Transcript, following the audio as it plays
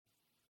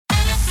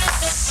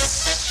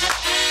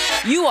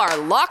You are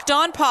Locked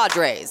On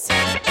Padres,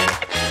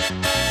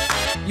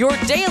 your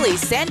daily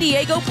San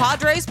Diego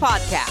Padres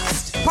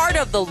podcast. Part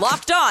of the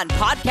Locked On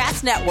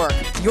Podcast Network,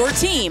 your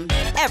team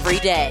every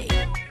day.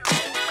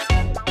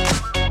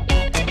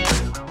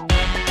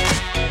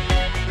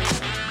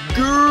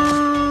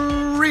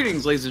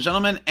 Greetings, ladies and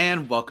gentlemen,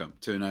 and welcome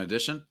to another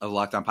edition of the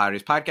Locked On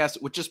Padres podcast,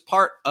 which is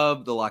part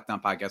of the Locked On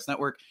Podcast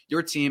Network,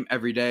 your team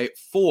every day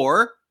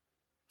for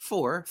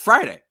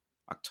Friday,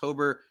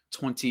 October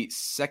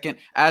 22nd.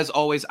 As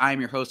always, I am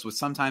your host with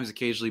sometimes,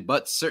 occasionally,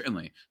 but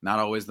certainly not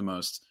always the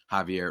most,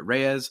 Javier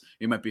Reyes.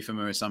 You might be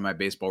familiar with some of my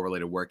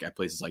baseball-related work at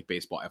places like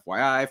Baseball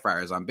FYI,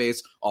 Friars on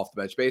Base, Off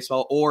the Bench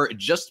Baseball, or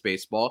Just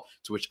Baseball,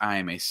 to which I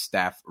am a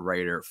staff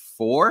writer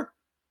for.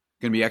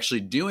 Going to be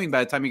actually doing,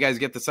 by the time you guys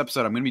get this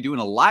episode, I'm going to be doing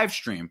a live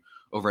stream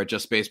over at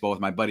Just Baseball with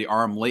my buddy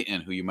Aram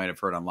Layton, who you might have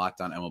heard on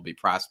Locked On MLB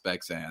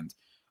Prospects and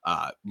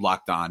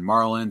Locked On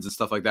Marlins and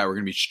stuff like that. We're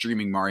going to be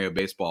streaming Mario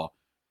Baseball.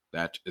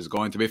 That is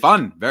going to be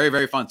fun. Very,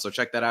 very fun. So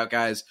check that out,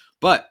 guys.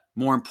 But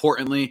more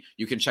importantly,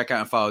 you can check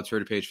out and follow the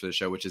Twitter page for the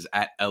show, which is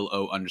at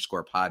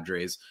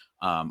LO_Padres,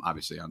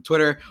 obviously on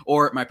Twitter,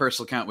 or my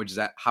personal account, which is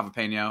at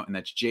Javapeno, and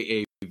that's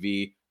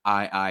JAVIIPENO.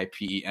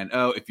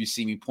 If you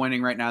see me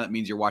pointing right now, that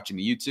means you're watching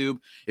the YouTube.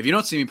 If you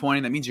don't see me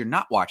pointing, that means you're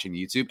not watching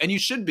the YouTube, and you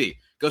should be.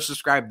 Go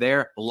subscribe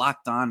there,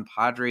 Locked On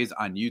Padres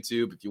on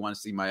YouTube, if you want to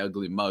see my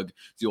ugly mug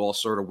do all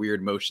sort of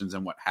weird motions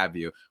and what have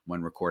you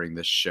when recording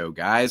this show,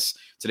 guys.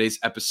 Today's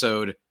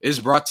episode is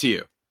brought to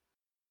you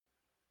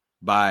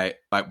by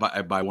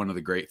one of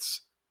the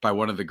greats. By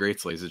one of the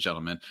greats, ladies and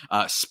gentlemen.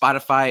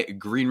 Spotify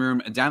Green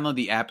Room. Download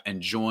the app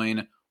and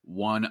join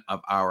one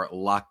of our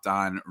Locked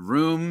On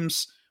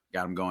rooms.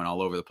 Got them going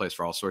all over the place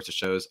for all sorts of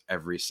shows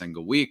every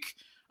single week.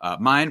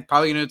 Mine,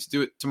 probably going to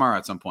do it tomorrow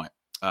at some point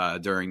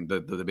during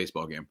the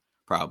baseball game.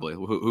 Probably.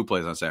 Who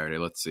plays on Saturday?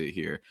 Let's see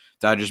here.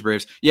 Dodgers,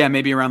 Braves. Yeah,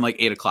 maybe around like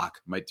 8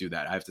 o'clock. Might do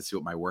that. I have to see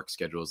what my work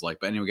schedule is like.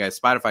 But anyway, guys,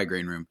 Spotify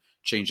Green Room,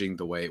 changing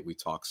the way we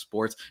talk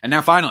sports. And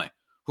now finally,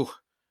 it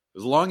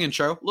was a long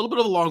intro, a little bit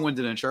of a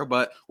long-winded intro,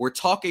 but we're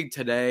talking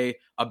today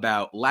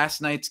about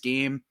last night's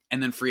game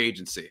and then free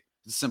agency.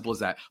 It's as simple as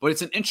that. But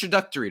it's an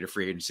introductory to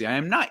free agency. I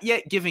am not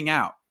yet giving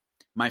out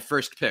my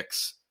first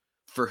picks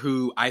for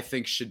who I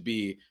think should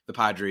be the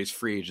Padres'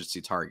 free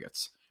agency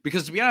targets.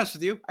 Because to be honest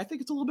with you, I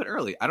think it's a little bit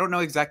early. I don't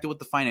know exactly what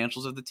the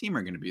financials of the team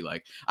are going to be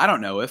like. I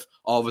don't know if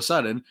all of a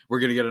sudden we're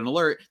going to get an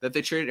alert that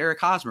they traded Eric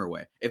Hosmer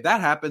away. If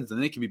that happens, then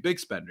they can be big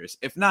spenders.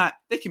 If not,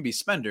 they can be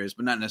spenders,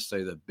 but not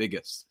necessarily the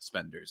biggest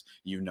spenders.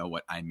 You know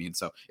what I mean.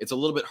 So it's a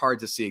little bit hard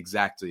to see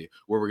exactly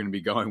where we're going to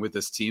be going with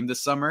this team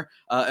this summer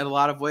in a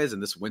lot of ways,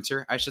 and this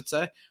winter, I should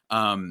say.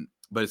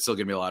 But it's still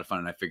going to be a lot of fun.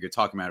 And I figured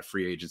talking about a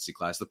free agency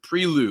class, the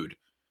prelude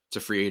to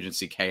free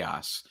agency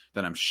chaos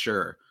that I'm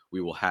sure we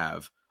will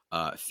have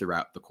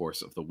throughout the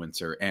course of the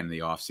winter and the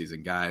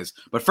offseason, guys.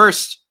 But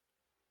first,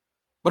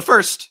 let's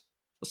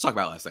talk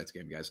about last night's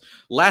game, guys.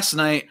 Last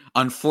night,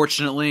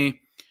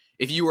 unfortunately,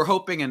 if you were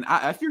hoping, and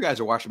if you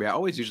guys are watching me, I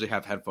always usually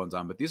have headphones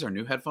on, but these are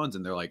new headphones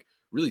and they're like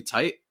really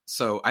tight.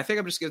 So I think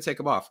I'm just going to take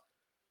them off.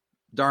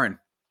 Darn.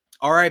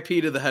 RIP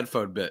to the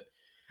headphone bit.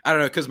 I don't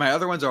know, because my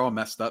other ones are all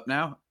messed up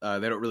now.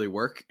 They don't really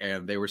work,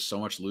 and they were so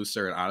much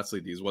looser. And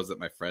honestly, these ones that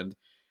my friend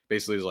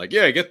basically was like,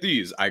 yeah, get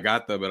these. I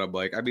got them, and I'm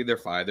like, I mean, they're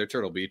fine. They're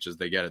Turtle Beaches.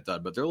 They get it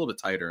done, but they're a little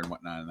bit tighter and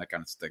whatnot, and that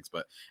kind of stinks.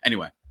 But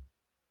anyway,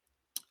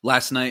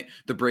 last night,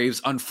 the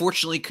Braves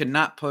unfortunately could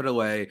not put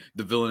away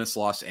the villainous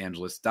Los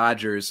Angeles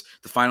Dodgers.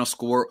 The final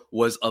score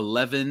was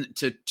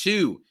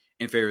 11-2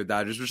 in favor of the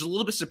Dodgers, which is a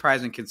little bit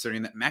surprising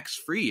considering that Max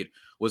Fried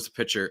was the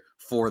pitcher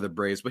for the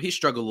Braves, but he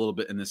struggled a little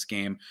bit in this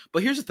game.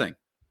 But here's the thing.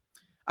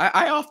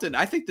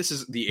 I think this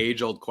is the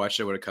age-old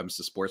question when it comes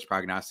to sports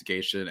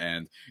prognostication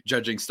and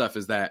judging stuff,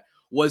 is that,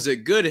 was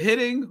it good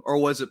hitting or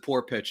was it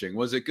poor pitching?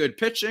 Was it good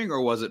pitching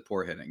or was it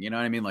poor hitting? You know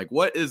what I mean? Like,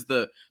 what is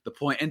the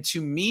point? And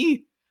to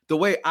me, the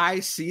way I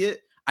see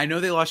it, I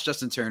know they lost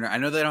Justin Turner. I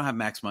know they don't have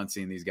Max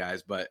Muncy and these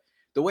guys, but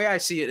the way I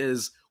see it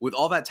is, with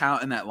all that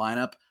talent in that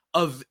lineup,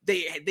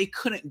 they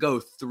couldn't go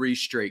 3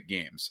 straight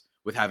games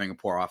with having a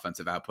poor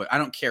offensive output. I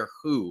don't care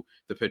who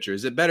the pitcher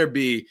is. It better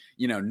be,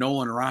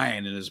 Nolan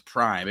Ryan in his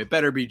prime. It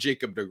better be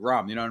Jacob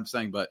deGrom. You know what I'm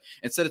saying? But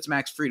instead it's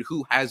Max Fried,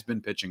 who has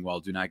been pitching well.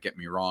 Do not get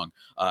me wrong,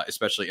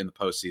 especially in the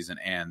postseason.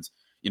 And,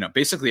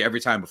 basically every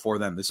time before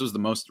then, this was the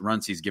most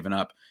runs he's given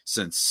up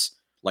since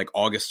like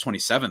August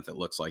 27th, it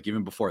looks like.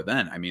 Even before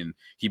then, I mean,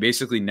 he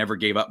basically never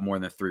gave up more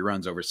than 3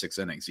 runs over 6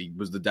 innings. He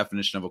was the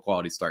definition of a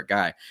quality start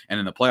guy. And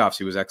in the playoffs,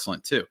 he was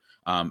excellent too.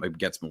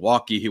 Against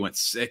Milwaukee, he went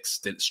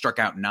 6, struck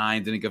out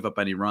 9, didn't give up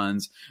any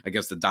runs.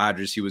 Against the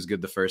Dodgers, he was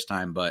good the first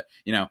time. But,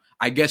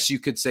 I guess you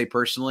could say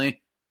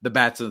personally, the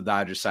bats of the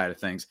Dodgers side of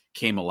things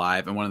came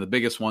alive. And one of the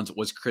biggest ones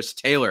was Chris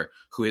Taylor,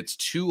 who hits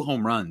 2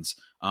 home runs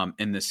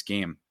in this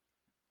game.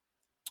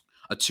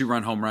 A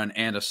 2-run home run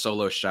and a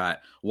solo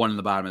shot, one in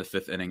the bottom of the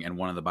 5th inning and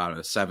one in the bottom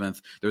of the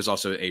 7th. There was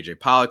also an AJ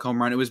Pollock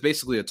home run. It was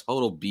basically a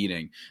total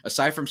beating,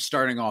 aside from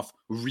starting off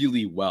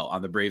really well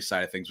on the Braves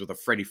side of things with a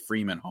Freddie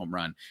Freeman home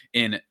run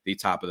in the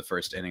top of the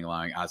 1st inning,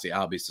 allowing Ozzie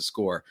Albies to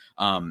score.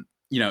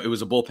 It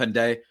was a bullpen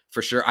day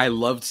for sure. I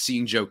loved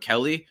seeing Joe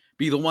Kelly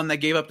be the one that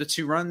gave up the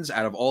 2 runs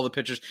out of all the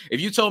pitchers. If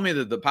you told me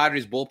that the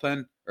Padres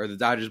bullpen or the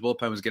Dodgers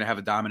bullpen was going to have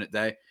a dominant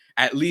day,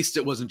 at least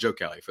it wasn't Joe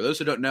Kelly. For those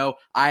who don't know,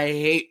 I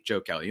hate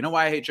Joe Kelly. You know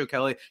why I hate Joe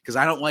Kelly? Because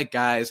I don't like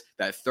guys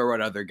that throw at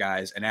other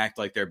guys and act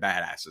like they're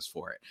badasses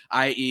for it.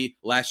 I.e.,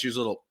 last year's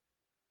little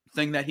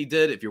thing that he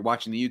did, if you're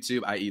watching the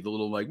YouTube, i.e. the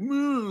little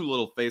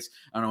little face,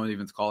 I don't know what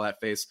even to call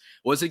that face,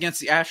 was it against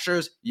the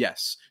Astros?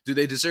 Yes. Do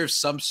they deserve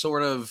some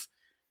sort of,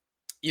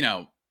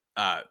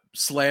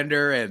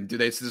 slander, and do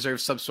they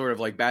deserve some sort of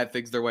like bad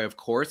things their way? Of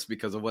course,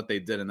 because of what they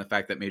did and the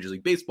fact that Major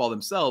League Baseball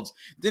themselves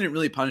didn't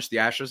really punish the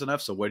Astros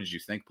enough. So what did you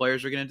think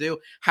players were going to do?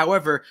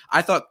 However,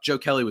 I thought Joe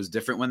Kelly was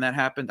different when that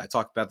happened. I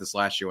talked about this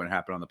last year when it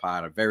happened on the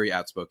pod. I'm very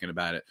outspoken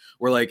about it.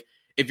 Where like,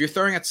 if you're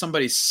throwing at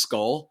somebody's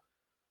skull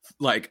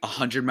like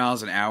 100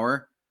 miles an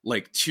hour,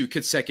 like 2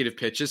 consecutive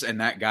pitches,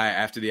 and that guy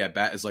after the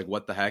at-bat is like,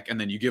 what the heck?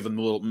 And then you give him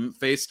the little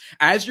face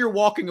as you're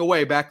walking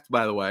away back,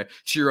 by the way,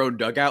 to your own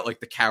dugout, like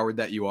the coward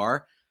that you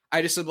are.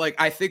 I just am like,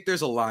 I think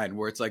there's a line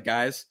where it's like,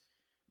 guys,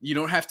 you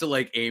don't have to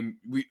like aim.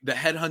 The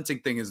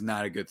headhunting thing is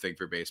not a good thing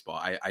for baseball.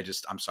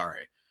 I'm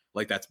sorry.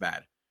 Like, that's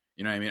bad.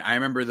 You know what I mean? I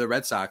remember the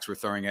Red Sox were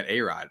throwing at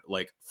A-Rod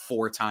like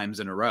 4 times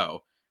in a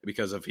row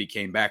because of he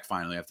came back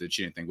finally after the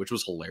cheating thing, which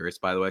was hilarious,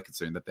 by the way,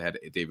 considering that they had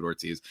David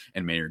Ortiz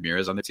and Manny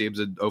Ramirez on the teams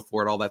in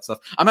 2004 and all that stuff.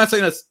 I'm not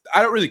saying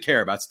I don't really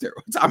care about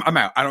steroids. I'm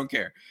out. I don't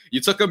care.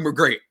 You took them, we're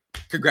great.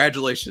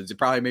 Congratulations. You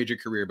probably made your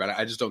career, but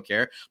I just don't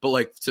care. But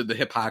like, to the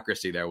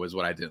hypocrisy there was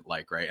what I didn't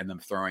like, right? And them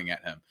throwing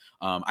at him.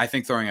 I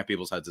think throwing at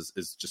people's heads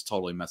is just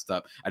totally messed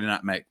up. I did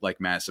not like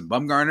Madison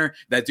Bumgarner.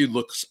 That dude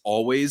looks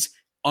always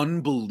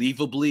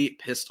unbelievably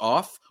pissed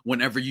off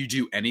whenever you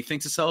do anything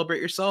to celebrate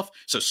yourself.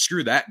 So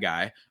screw that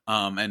guy.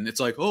 And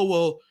it's like, oh,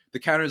 well, the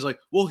counter is like,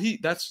 well,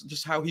 that's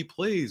just how he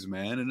plays,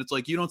 man. And it's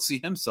like, you don't see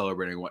him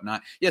celebrating and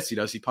whatnot. Yes, he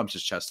does. He pumps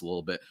his chest a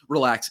little bit.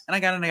 Relax. And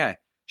I got in a guy.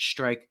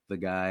 Strike the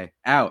guy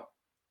out.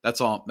 That's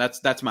all.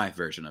 That's my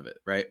version of it,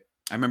 right?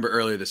 I remember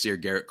earlier this year,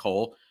 Garrett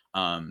Cole,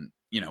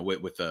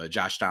 with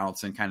Josh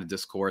Donaldson kind of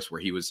discourse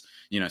where he was,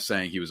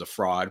 saying he was a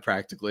fraud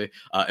practically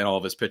in all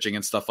of his pitching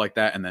and stuff like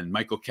that. And then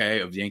Michael Kay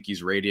of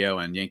Yankees radio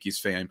and Yankees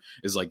fame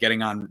is like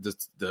getting on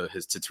to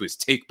his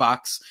take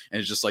box. And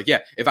it's just like, yeah,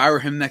 if I were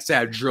him next day,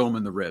 I'd drill him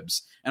in the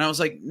ribs. And I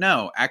was like,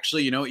 no,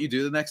 actually, you know what you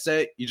do the next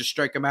day? You just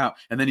strike him out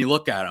and then you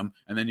look at him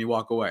and then you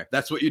walk away.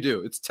 That's what you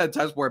do. It's 10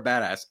 times more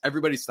badass.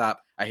 Everybody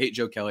stop. I hate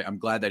Joe Kelly. I'm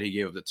glad that he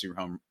gave up the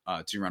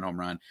 2-run home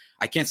run.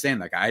 I can't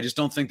stand that guy. I just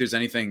don't think there's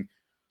anything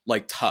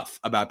like tough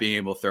about being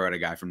able to throw at a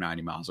guy from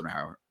 90 miles an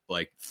hour,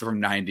 like from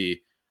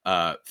 90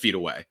 feet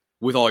away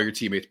with all your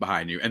teammates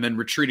behind you and then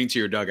retreating to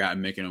your dugout and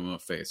making him a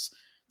face.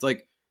 It's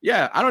like,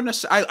 yeah, I don't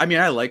necessarily,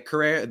 I like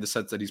Correa in the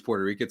sense that he's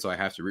Puerto Rican, so I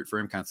have to root for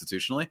him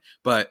constitutionally,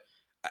 but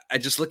I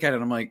just look at it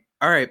and I'm like,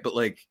 all right, but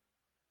like,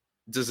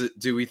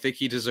 do we think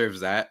he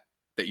deserves that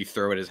you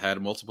throw at his head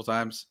multiple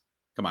times?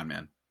 Come on,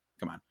 man.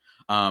 Come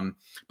on.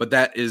 But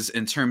that is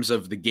in terms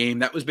of the game.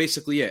 That was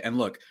basically it. And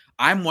look,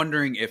 I'm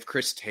wondering if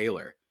Chris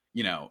Taylor,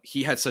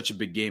 he had such a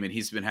big game and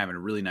he's been having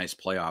really nice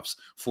playoffs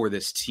for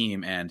this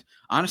team. And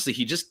honestly,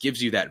 he just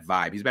gives you that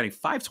vibe. He's batting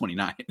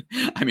 .529.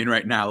 I mean,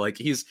 right now, like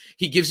he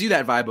gives you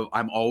that vibe of,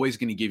 I'm always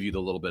going to give you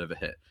the little bit of a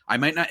hit. I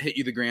might not hit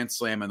you the grand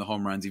slam and the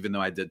home runs, even though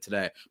I did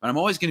today, but I'm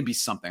always going to be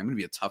something. I'm going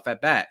to be a tough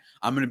at bat.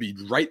 I'm going to be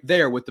right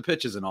there with the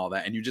pitches and all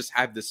that. And you just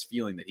have this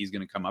feeling that he's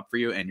going to come up for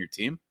you and your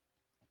team.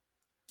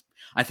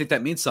 I think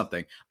that means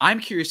something. I'm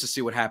curious to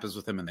see what happens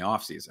with him in the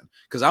offseason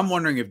because I'm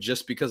wondering if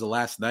just because of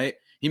last night,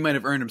 he might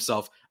have earned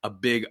himself a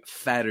big,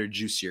 fatter,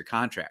 juicier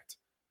contract.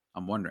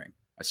 I'm wondering.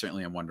 I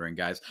certainly am wondering,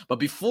 guys. But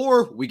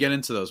before we get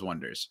into those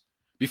wonders,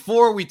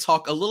 before we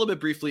talk a little bit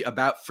briefly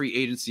about free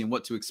agency and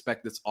what to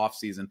expect this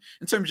offseason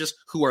in terms of just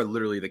who are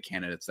literally the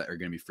candidates that are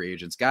going to be free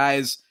agents,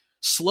 guys,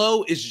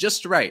 slow is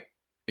just right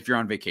if you're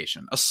on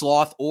vacation. A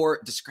sloth or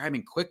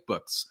describing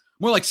QuickBooks.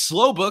 More like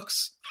slow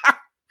books.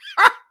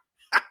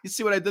 You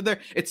see what I did there?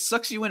 It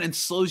sucks you in and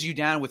slows you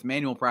down with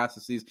manual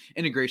processes,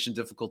 integration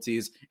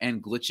difficulties,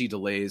 and glitchy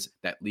delays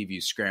that leave you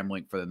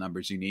scrambling for the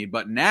numbers you need.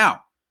 But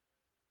now,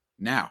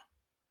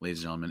 ladies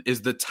and gentlemen,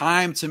 is the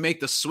time to make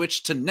the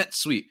switch to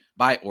NetSuite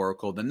by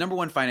Oracle, the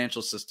 #1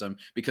 financial system,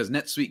 because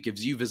NetSuite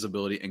gives you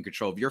visibility and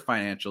control of your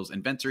financials,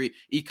 inventory,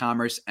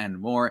 e-commerce, and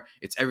more.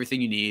 It's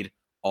everything you need,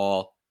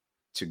 all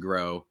to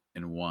grow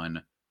in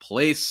one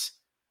place.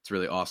 It's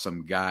really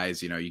awesome,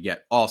 guys. You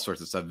get all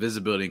sorts of stuff,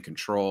 visibility and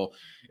control.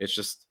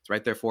 It's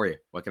right there for you.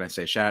 What can I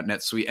say? Shout out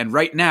NetSuite. And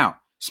right now,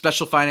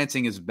 special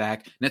financing is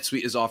back.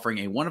 NetSuite is offering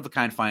a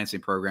one-of-a-kind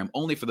financing program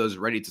only for those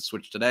ready to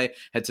switch today.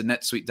 Head to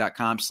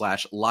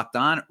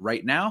netsuite.com/lockedon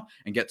right now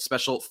and get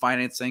special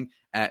financing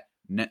at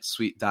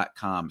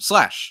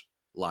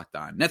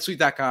netsuite.com/lockedon.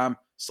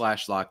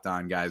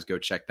 netsuite.com/lockedon, guys. Go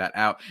check that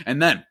out.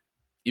 And then,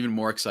 even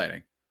more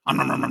exciting,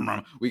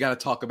 we got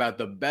to talk about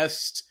the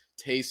best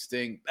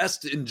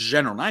in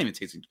general, not even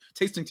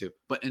tasting too,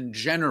 but in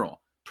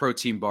general,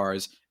 protein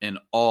bars in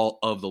all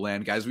of the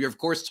land, guys. We are, of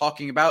course,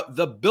 talking about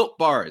the Built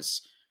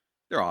Bars.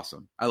 They're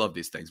awesome. I love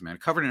these things, man.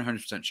 Covered in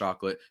 100%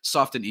 chocolate,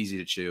 soft and easy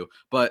to chew,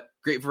 but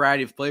great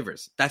variety of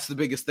flavors. That's the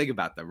biggest thing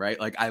about them, right?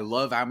 Like, I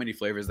love how many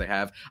flavors they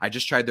have. I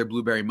just tried their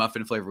blueberry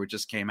muffin flavor, which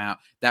just came out.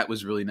 That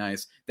was really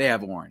nice. They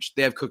have orange.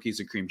 They have cookies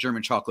and cream,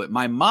 German chocolate.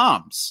 My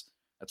mom's,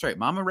 that's right,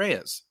 Mama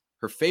Reyes,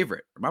 her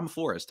favorite, or Mama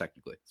Flores,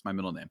 technically. It's my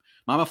middle name.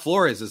 Mama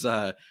Flores is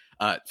a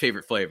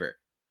favorite flavor.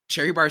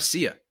 Cherry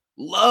Barcia.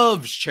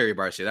 Loves Cherry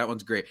Barcia. That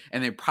one's great.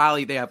 And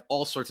they have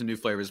all sorts of new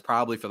flavors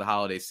probably for the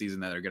holiday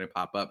season that are going to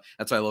pop up.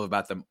 That's what I love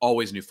about them.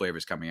 Always new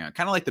flavors coming out.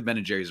 Kind of like the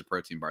Ben & Jerry's of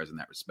protein bars in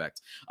that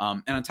respect.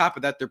 And on top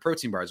of that, they're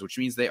protein bars, which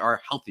means they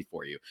are healthy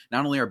for you.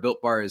 Not only are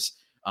Built Bars,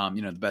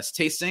 the best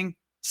tasting,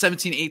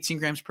 17 to 18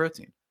 grams of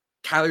protein.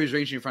 Calories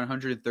ranging from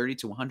 130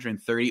 to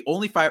 130,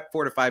 only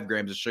 4 to 5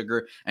 grams of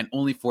sugar, and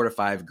only 4 to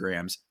 5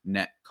 grams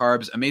net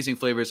carbs. Amazing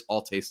flavors,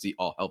 all tasty,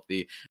 all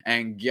healthy.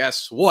 And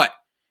guess what?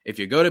 If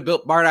you go to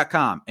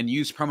BuiltBar.com and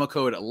use promo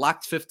code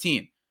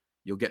LOCKED15,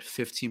 you'll get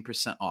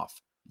 15%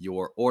 off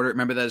your order.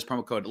 Remember, that is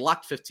promo code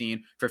LOCKED15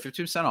 for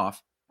 15%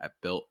 off at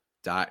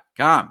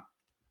Built.com.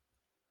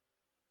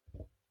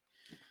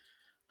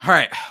 All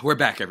right, we're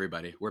back,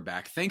 everybody. We're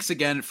back. Thanks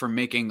again for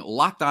making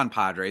Locked On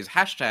Padres,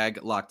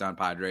 hashtag Locked On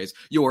Padres,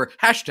 your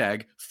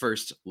hashtag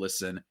first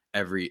listen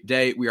every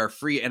day. We are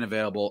free and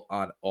available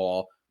on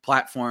all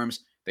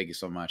platforms. Thank you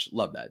so much.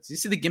 Love that. So you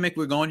see the gimmick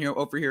we're going here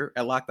over here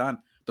at Locked On?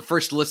 The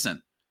first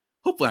listen.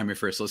 Hopefully I'm your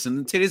first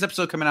listen. Today's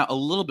episode coming out a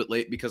little bit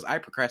late because I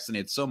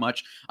procrastinated so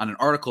much on an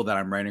article that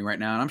I'm writing right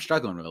now, and I'm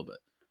struggling a little bit.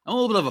 I'm a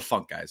little bit of a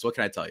funk, guys. What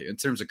can I tell you? In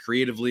terms of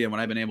creatively and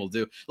what I've been able to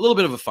do, a little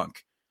bit of a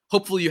funk.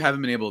 Hopefully you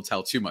haven't been able to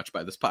tell too much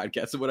by this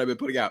podcast of what I've been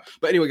putting out.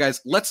 But anyway,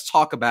 guys, let's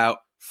talk about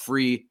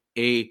free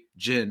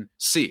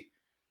agency.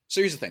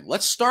 So here's the thing.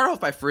 Let's start off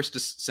by first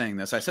just saying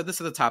this. I said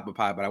this at the top of the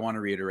pod, but I want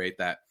to reiterate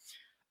that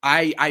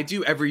I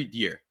do every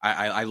year.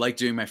 I like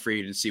doing my free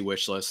agency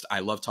wish list.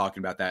 I love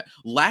talking about that.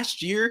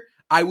 Last year,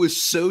 I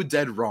was so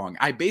dead wrong.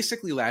 I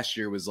basically last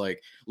year was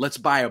like, let's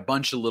buy a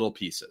bunch of little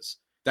pieces.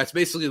 That's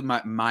basically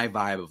my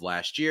vibe of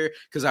last year,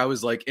 because I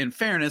was like, in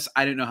fairness,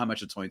 I didn't know how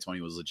much of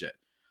 2020 was legit.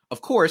 Of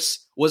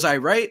course, was I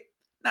right?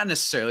 Not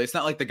necessarily. It's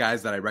not like the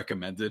guys that I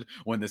recommended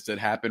when this did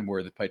happen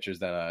were the pitchers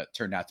that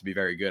turned out to be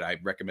very good. I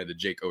recommended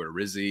Jake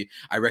Odorizzi.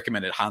 I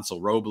recommended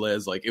Hansel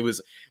Robles. Like, it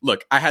was,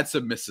 look, I had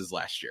some misses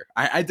last year.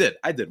 I did.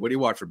 What do you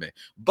want from me?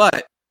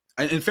 But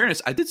in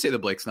fairness, I did say the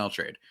Blake Snell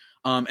trade.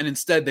 And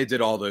instead, they did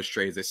all those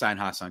trades. They signed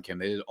Ha-Seong Kim.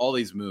 They did all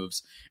these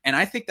moves. And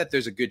I think that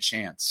there's a good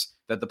chance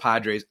that the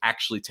Padres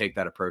actually take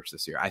that approach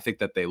this year. I think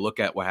that they look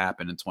at what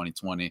happened in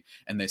 2020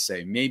 and they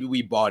say, maybe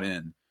we bought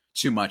in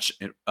too much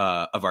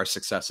of our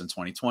success in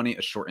 2020,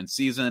 a shortened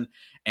season,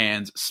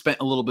 and spent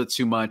a little bit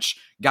too much,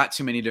 got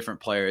too many different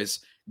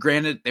players.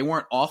 Granted, they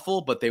weren't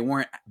awful, but they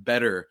weren't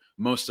better,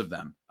 most of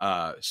them,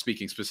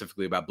 speaking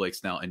specifically about Blake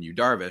Snell and Yu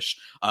Darvish,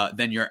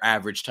 than your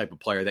average type of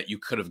player that you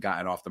could have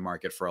gotten off the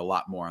market for a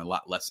lot more and a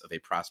lot less of a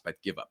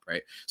prospect give up,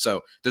 right?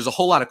 So there's a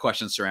whole lot of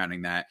questions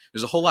surrounding that.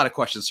 There's a whole lot of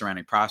questions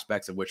surrounding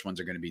prospects and which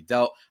ones are going to be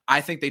dealt. I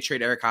think they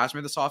trade Eric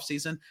Hosmer this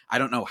offseason. I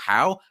don't know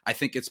how. I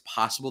think it's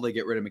possible they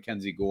get rid of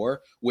Mackenzie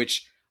Gore,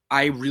 which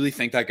I really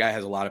think that guy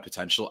has a lot of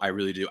potential. I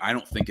really do. I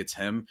don't think it's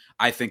him.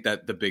 I think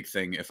that the big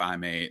thing, if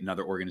I'm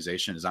another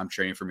organization, is I'm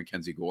trading for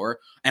Mackenzie Gore,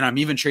 and I'm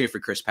even trading for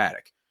Chris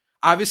Paddock.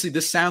 Obviously,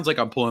 this sounds like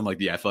I'm pulling like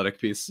the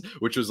Athletic piece,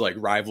 which was like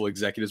rival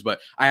executives, but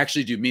I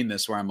actually do mean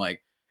this, where I'm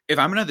like, if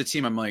I'm another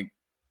team, I'm like,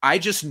 I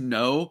just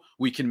know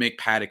we can make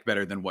Paddock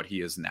better than what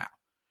he is now.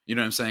 You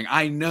know what I'm saying?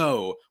 I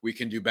know we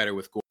can do better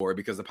with Gore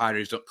because the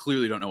Padres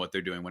clearly don't know what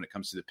they're doing when it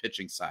comes to the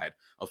pitching side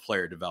of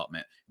player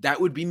development.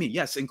 That would be me.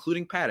 Yes,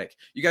 including Paddock.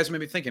 You guys may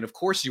be thinking, of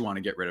course you want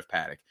to get rid of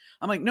Paddock.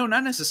 I'm like, no,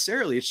 not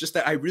necessarily. It's just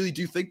that I really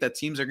do think that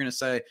teams are going to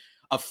say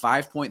a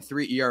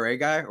 5.3 ERA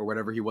guy or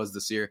whatever he was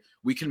this year,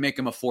 we can make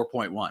him a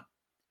 4.1.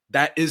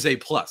 That is a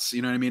plus,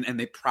 you know what I mean? And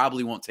they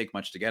probably won't take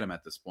much to get him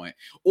at this point.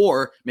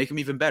 Or make him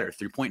even better,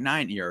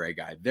 3.9 ERA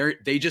guy.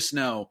 They just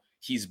know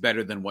he's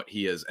better than what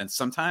he is. And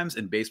sometimes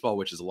in baseball,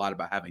 which is a lot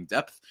about having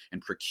depth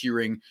and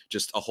procuring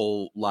just a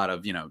whole lot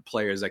of,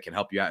 players that can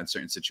help you out in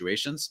certain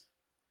situations,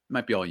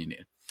 might be all you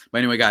need. But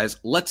anyway, guys,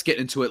 let's get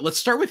into it. Let's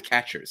start with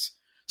catchers.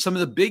 Some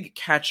of the big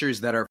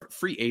catchers that are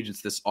free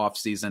agents this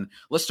offseason.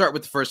 Let's start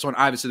with the first one.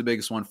 Obviously, the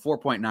biggest one,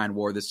 4.9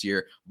 WAR this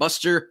year.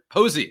 Buster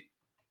Posey,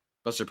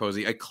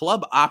 a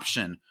club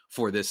option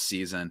for this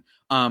season.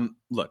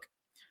 Look,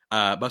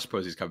 Buster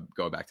Posey's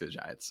going back to the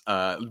Giants.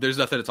 There's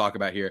nothing to talk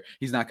about here.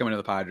 He's not coming to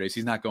the Padres.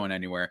 He's not going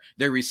anywhere.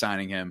 They're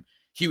re-signing him.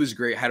 He was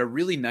great. Had a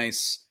really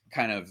nice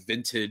kind of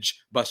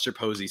vintage Buster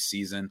Posey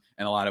season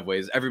in a lot of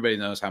ways. Everybody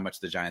knows how much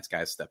the Giants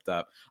guys stepped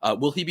up.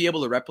 Will he be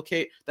able to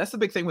replicate? That's the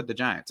big thing with the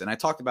Giants. And I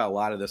talked about a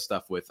lot of this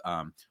stuff with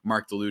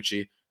Mark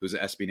DeLucci, who's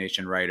an SB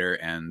Nation writer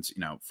and,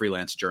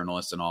 freelance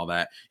journalist and all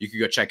that. You could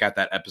go check out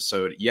that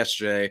episode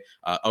yesterday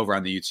over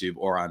on the YouTube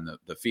or on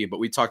the feed. But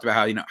we talked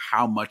about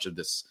how much of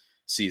this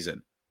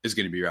season is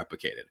going to be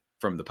replicated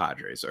from the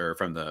Padres or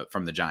from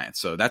the Giants.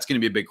 So that's going to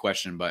be a big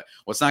question. But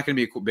what's not going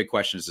to be a big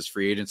question is this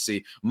free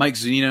agency. Mike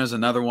Zunino is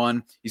another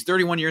one. He's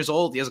 31 years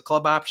old. He has a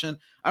club option.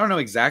 I don't know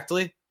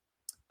exactly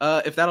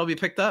if that'll be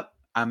picked up.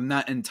 I'm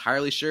not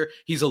entirely sure.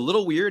 He's a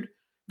little weird.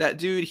 That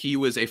dude, he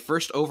was a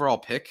first overall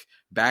pick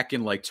back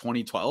in like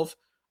 2012.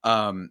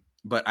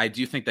 But I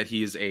do think that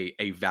he is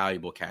a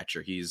valuable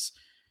catcher. He's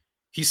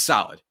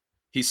solid.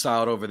 He's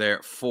solid over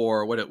there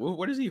for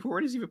what is he?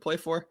 Where does he even play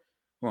for?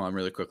 Hold on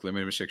really quickly. Let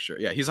me make sure.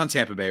 Yeah, he's on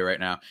Tampa Bay right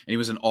now, and he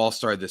was an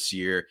all-star this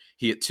year.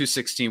 He hit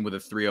 216 with a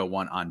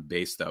 301 on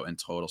base, though, in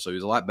total. So he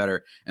was a lot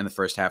better in the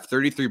first half.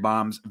 33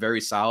 bombs, very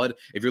solid.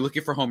 If you're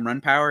looking for home run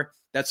power,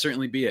 that'd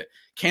certainly be it.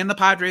 Can the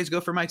Padres go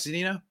for Mike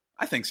Zunino?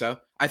 I think so.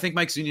 I think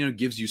Mike Zunino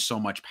gives you so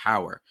much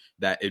power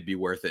that it'd be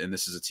worth it, and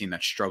this is a team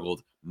that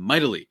struggled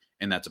mightily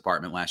in that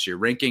department last year,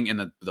 ranking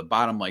in the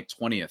bottom like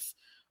 20th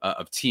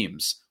of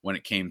teams when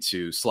it came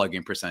to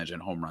slugging percentage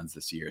and home runs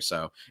this year.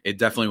 So it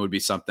definitely would be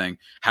something.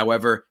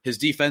 However, his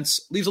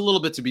defense leaves a little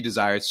bit to be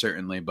desired,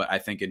 certainly, but I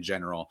think in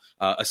general,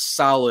 a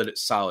solid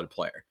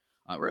player.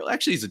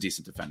 Actually, he's a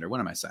decent defender. What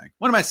am I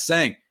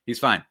saying? He's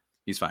fine.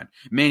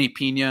 Manny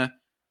Pena,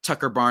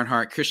 Tucker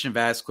Barnhart, Christian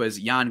Vasquez,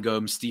 Yan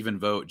Gomes, Stephen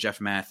Vogt, Jeff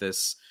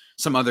Mathis,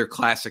 some other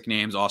classic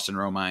names, Austin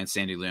Romine,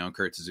 Sandy Leon,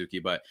 Kurt Suzuki,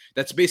 but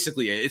that's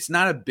basically it. It's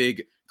not a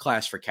big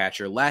class for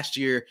catcher. Last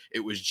year, it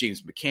was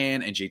James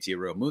McCann and JT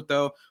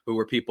Realmuto, who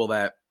were people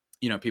that,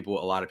 a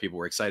lot of people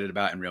were excited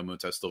about, and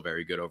Realmuto is still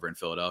very good over in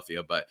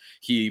Philadelphia, but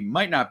he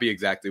might not be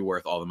exactly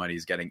worth all the money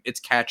he's getting. It's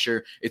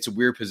catcher. It's a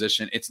weird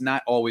position. It's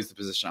not always the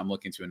position I'm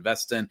looking to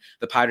invest in.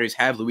 The Padres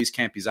have Luis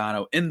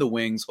Campusano in the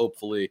wings,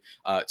 hopefully,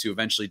 to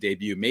eventually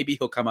debut. Maybe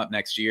he'll come up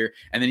next year.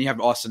 And then you have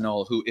Austin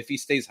Nola, who, if he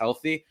stays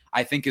healthy,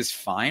 I think is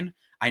fine.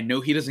 I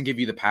know he doesn't give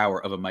you the power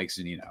of a Mike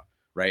Zunino,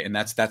 right? And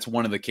that's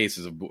one of the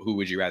cases of who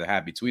would you rather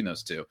have between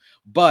those two.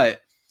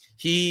 But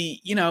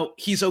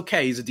he's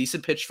okay. He's a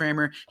decent pitch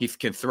framer. He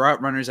can throw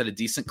out runners at a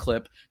decent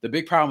clip. The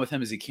big problem with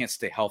him is he can't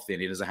stay healthy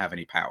and he doesn't have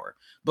any power.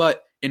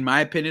 But in my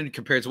opinion,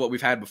 compared to what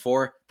we've had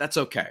before, that's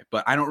okay.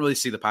 But I don't really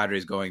see the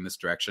Padres going this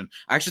direction.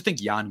 I actually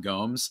think Yan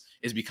Gomes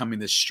is becoming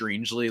this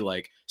strangely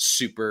like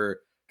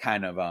super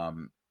kind of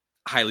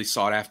highly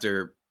sought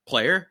after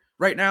player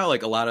right now.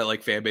 Like a lot of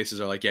like fan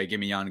bases are like, yeah, give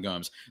me Yan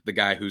Gomes, the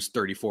guy who's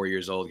 34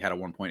 years old, had a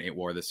 1.8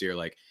 WAR this year.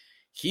 Like,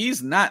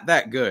 he's not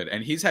that good,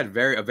 and he's had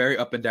a very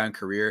up and down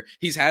career.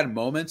 He's had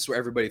moments where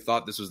everybody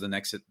thought this was the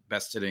next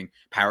best hitting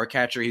power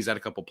catcher. He's had a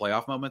couple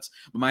playoff moments.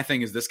 But my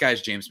thing is, this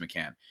guy's James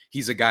McCann.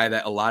 He's a guy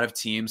that a lot of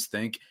teams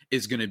think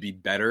is going to be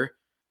better,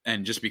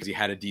 and just because he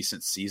had a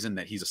decent season,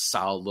 that he's a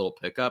solid little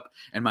pickup.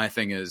 And my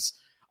thing is,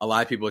 a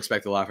lot of people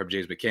expect a lot from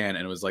James McCann, and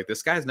it was like,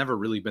 this guy's never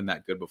really been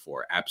that good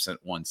before, absent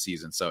one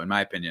season. So in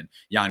my opinion,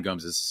 Yan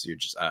Gomes is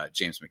huge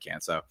James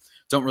McCann. So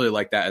don't really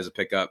like that as a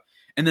pickup.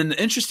 And then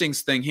the interesting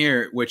thing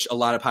here, which a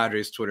lot of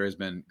Padres Twitter has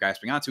been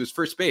gasping onto, is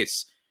first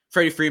base.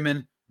 Freddie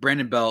Freeman,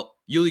 Brandon Belt,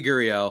 Yuli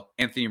Gurriel,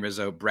 Anthony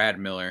Rizzo, Brad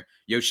Miller,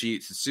 Yoshi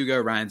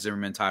Tsutsugo, Ryan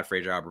Zimmerman, Todd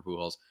Frazier, Albert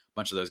Pujols, a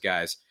bunch of those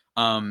guys.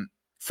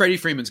 Freddie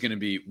Freeman's going to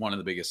be one of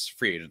the biggest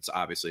free agents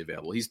obviously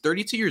available. He's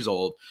 32 years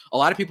old. A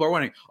lot of people are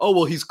wondering, oh,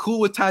 well, he's cool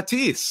with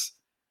Tatis,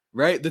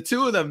 right? The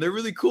two of them, they're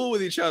really cool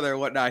with each other and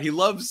whatnot. He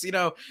loves,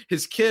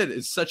 his kid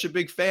is such a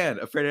big fan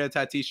of Fernando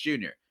Tatis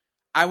Jr.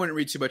 I wouldn't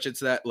read too much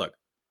into that. Look,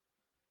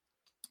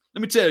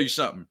 let me tell you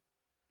something.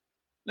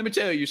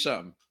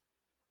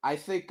 I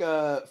think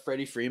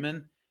Freddie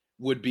Freeman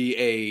would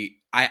be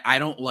I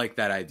don't like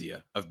that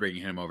idea of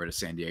bringing him over to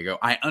San Diego.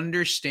 I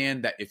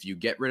understand that if you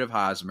get rid of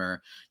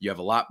Hosmer, you have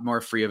a lot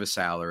more free of a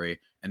salary,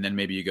 and then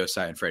maybe you go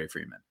sign Freddie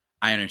Freeman.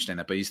 I understand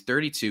that, but he's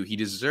 32. He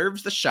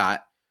deserves the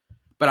shot,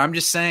 but I'm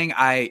just saying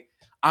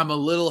I'm a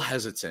little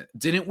hesitant.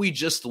 Didn't we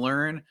just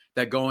learn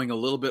that going a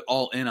little bit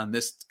all in on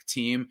this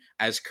team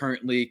as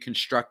currently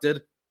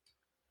constructed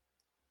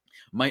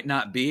might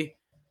not be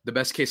the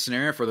best case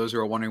scenario? For those who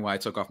are wondering why I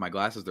took off my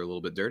glasses, they're a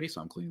little bit dirty,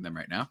 so I'm cleaning them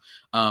right now.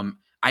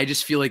 I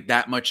just feel like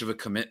that much of a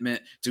commitment.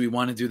 Do we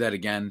want to do that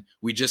again?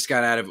 We just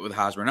got out of it with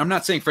Hosmer. And I'm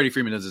not saying Freddie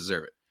Freeman doesn't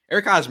deserve it.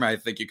 Eric Hosmer, I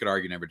think you could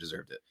argue, never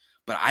deserved it.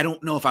 But I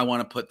don't know if I want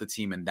to put the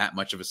team in that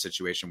much of a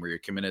situation where you're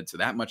committed to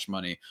that much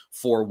money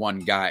for one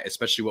guy,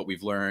 especially what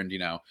we've learned.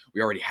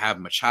 We already have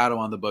Machado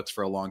on the books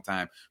for a long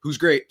time, who's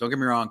great. Don't get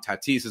me wrong.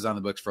 Tatis is on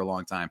the books for a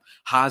long time.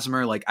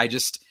 Hosmer,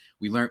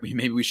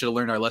 maybe we should have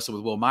learned our lesson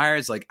with Will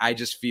Myers. I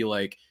just feel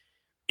like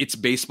it's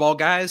baseball,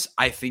 guys.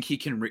 I think he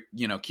can,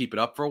 keep it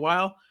up for a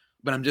while.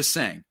 But I'm just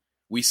saying,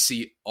 we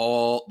see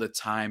all the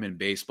time in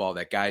baseball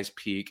that guys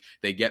peak,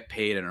 they get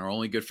paid and are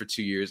only good for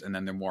 2 years, and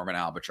then they're more of an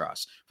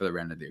albatross for the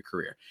rest of their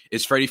career.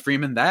 Is Freddie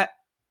Freeman that?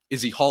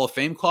 Is he Hall of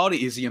Fame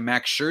quality? Is he a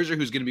Max Scherzer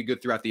who's going to be good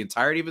throughout the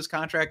entirety of his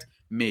contract?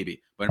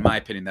 Maybe. But in my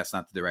opinion, that's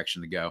not the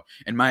direction to go.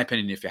 In my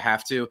opinion, if you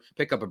have to,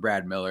 pick up a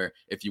Brad Miller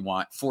if you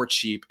want, for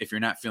cheap. If you're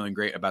not feeling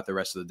great about the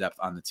rest of the depth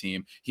on the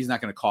team, he's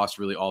not going to cost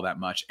really all that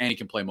much, and he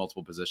can play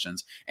multiple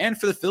positions. And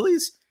for the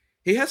Phillies,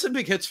 he has some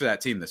big hits for that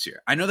team this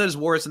year. I know that his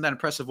WAR isn't that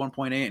impressive,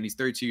 1.8, and he's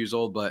 32 years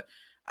old, but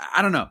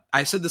I don't know.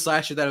 I said this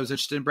last year that I was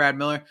interested in Brad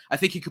Miller. I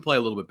think he could play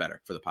a little bit better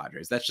for the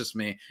Padres. That's just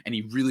me, and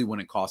he really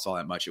wouldn't cost all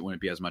that much. It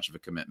wouldn't be as much of a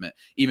commitment,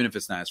 even if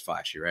it's not as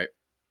flashy, right?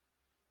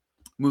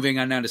 Moving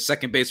on now to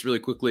second base really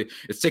quickly.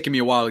 It's taken me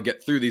a while to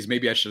get through these.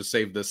 Maybe I should have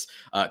saved this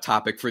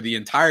topic for the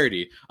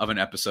entirety of an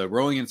episode.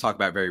 We're only going to talk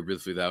about it very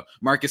briefly, though.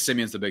 Marcus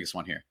Simeon's the biggest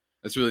one here.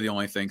 That's really the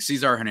only thing.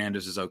 Cesar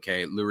Hernandez is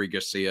okay. Luis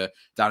Garcia,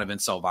 Donovan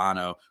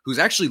Salvano, who's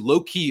actually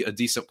low-key a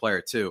decent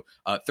player too.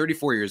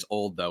 34 years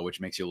old, though,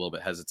 which makes you a little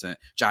bit hesitant.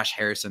 Josh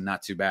Harrison,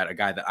 not too bad. A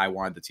guy that I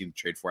wanted the team to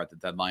trade for at the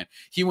deadline.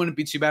 He wouldn't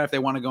be too bad if they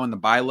want to go in the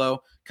buy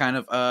low kind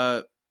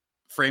of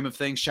frame of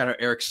things. Shout out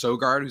Eric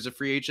Sogard, who's a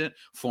free agent,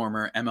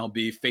 former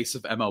MLB, face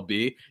of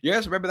MLB. You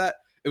guys remember that?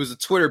 It was a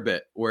Twitter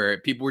bit where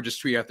people were just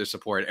tweeting out their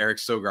support. Eric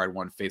Sogard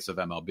won face of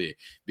MLB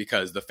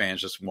because the fans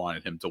just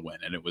wanted him to win.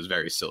 And it was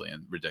very silly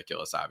and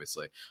ridiculous,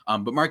 obviously.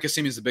 But Marcus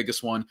Semien is the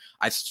biggest one.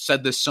 I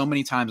said this so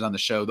many times on the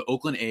show. The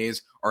Oakland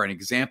A's are an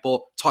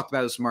example. Talked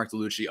about this with Mark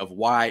DeLucci of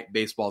why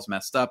baseball's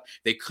messed up.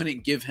 They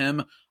couldn't give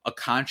him a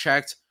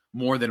contract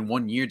more than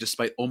 1 year,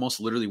 despite almost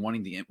literally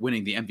winning the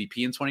MVP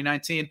in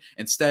 2019.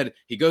 Instead,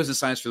 he goes and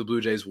signs for the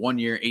Blue Jays 1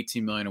 year,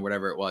 $18 million or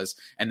whatever it was,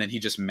 and then he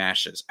just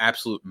mashes.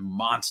 Absolute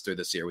monster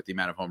this year with the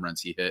amount of home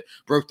runs he hit.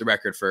 Broke the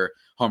record for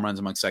home runs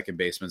among second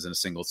basemen in a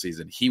single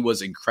season. He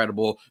was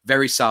incredible.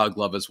 Very solid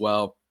glove as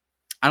well.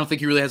 I don't think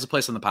he really has a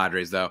place on the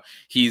Padres, though.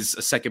 He's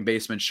a second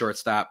baseman,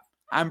 shortstop.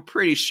 I'm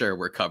pretty sure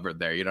we're covered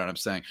there. You know what I'm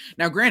saying?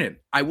 Now, granted,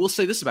 I will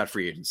say this about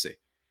free agency.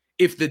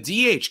 If the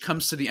DH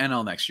comes to the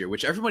NL next year,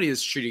 which everybody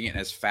is treating it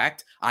as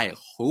fact, I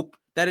hope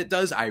that it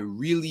does. I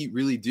really,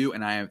 really do.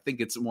 And I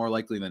think it's more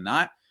likely than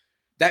not.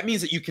 That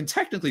means that you can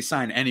technically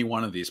sign any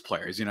one of these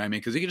players. You know what I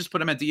mean? Because you can just put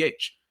them at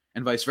DH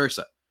and vice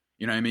versa.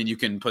 You know what I mean? You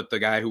can put the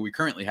guy who we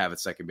currently have at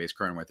second base,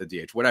 Cronenworth, at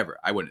DH, whatever.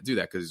 I wouldn't do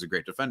that because he's a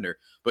great defender,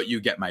 but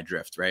you get my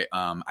drift, right?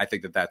 I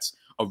think that that's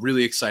a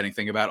really exciting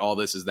thing about all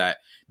this is that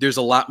there's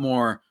a lot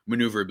more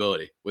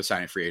maneuverability with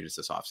signing free agents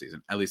this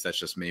offseason. At least that's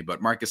just me.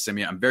 But Marcus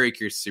Semien, I'm very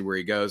curious to see where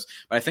he goes.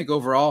 But I think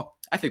overall,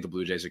 I think the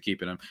Blue Jays are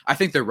keeping him. I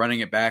think they're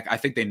running it back. I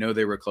think they know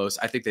they were close.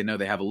 I think they know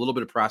they have a little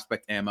bit of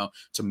prospect ammo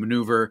to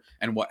maneuver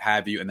and what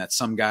have you. And that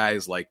some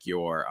guys like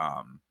your,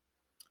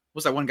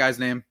 what's that one guy's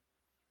name?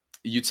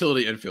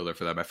 Utility infielder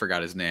for them. I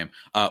forgot his name.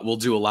 Will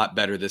do a lot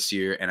better this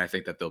year, and I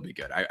think that they'll be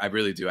good. I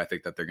really do. I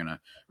think that they're going to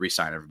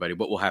re-sign everybody,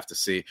 but we'll have to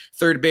see.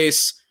 Third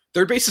base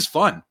is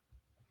fun.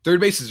 Third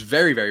base is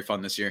very, very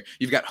fun this year.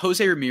 You've got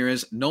Jose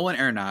Ramirez, Nolan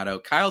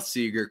Arenado, Kyle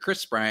Seager,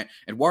 Chris Bryant,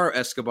 Eduardo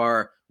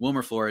Escobar,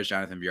 Wilmer Flores,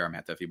 Jonathan Villar,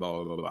 Matt Duffy, blah,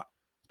 blah, blah, blah.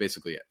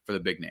 Basically it for the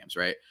big names,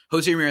 right?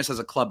 Jose Ramirez has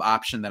a club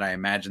option that I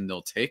imagine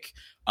they'll take.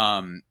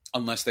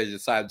 Unless they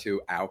decide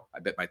to, I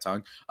bit my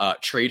tongue,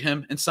 trade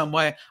him in some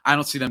way. I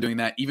don't see them doing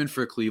that, even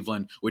for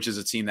Cleveland, which is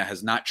a team that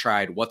has not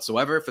tried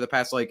whatsoever for the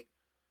past,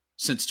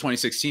 since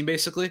 2016,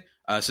 basically.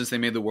 Since they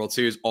made the World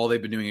Series, all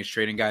they've been doing is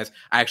trading guys.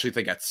 I actually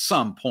think at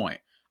some point,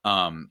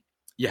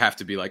 you have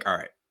to be like, all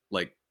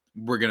right,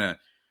 we're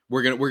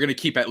gonna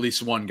keep at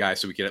least one guy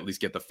so we can at least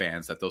get the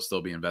fans that they'll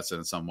still be invested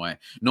in some way.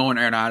 Nolan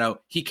Arenado,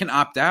 he can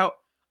opt out.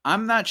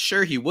 I'm not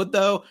sure he would,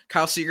 though.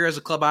 Kyle Seager has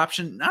a club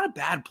option. Not a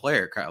bad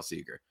player, Kyle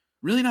Seager.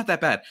 Really not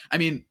that bad. I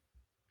mean,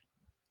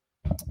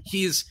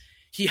 he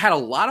had a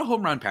lot of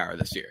home run power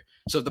this year.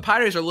 So if the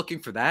Padres are looking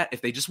for that, if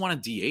they just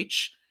want a DH,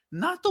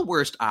 not the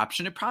worst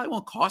option. It probably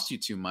won't cost you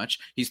too much.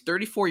 He's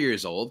 34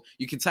 years old.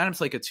 You can sign him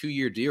to a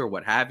 2-year deal or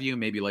what have you,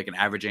 maybe an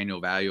average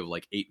annual value of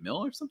 $8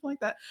 million or something like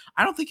that.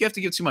 I don't think you have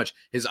to give too much.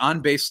 His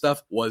on-base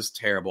stuff was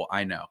terrible,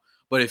 I know.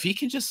 But if he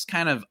can just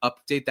kind of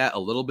update that a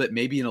little bit,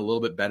 maybe in a little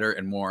bit better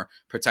and more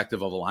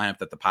protective of a lineup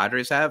that the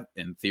Padres have,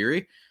 in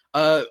theory,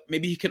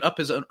 maybe he could up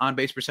his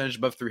on-base percentage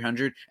above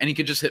 300, and he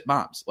could just hit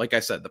bombs. Like I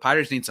said, the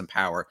Padres need some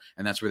power,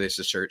 and that's where they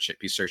should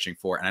be searching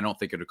for, and I don't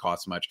think it would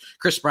cost much.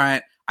 Chris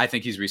Bryant, I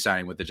think he's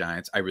re-signing with the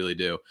Giants. I really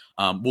do.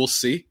 We'll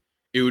see.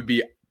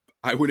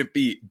 I wouldn't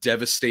be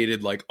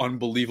devastated,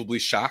 unbelievably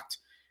shocked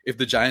if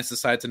the Giants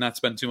decide to not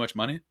spend too much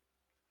money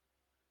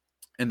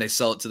and they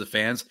sell it to the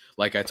fans,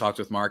 like I talked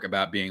with Mark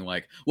about being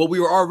well, we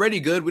were already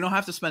good. We don't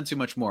have to spend too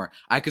much more.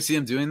 I could see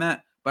them doing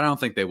that, but I don't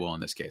think they will in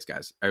this case,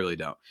 guys. I really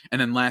don't.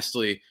 And then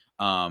lastly,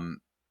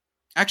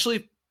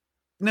 lastly,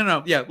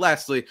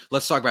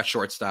 let's talk about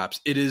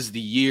shortstops. It is the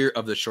year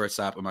of the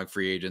shortstop among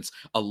free agents.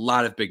 A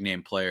lot of big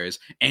name players.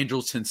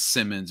 Andrelton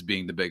Simmons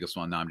being the biggest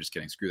one. No, I'm just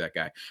kidding. Screw that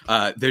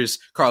guy. There's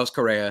Carlos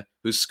Correa,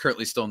 who's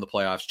currently still in the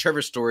playoffs.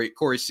 Trevor Story,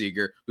 Corey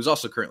Seager, who's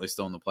also currently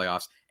still in the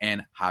playoffs,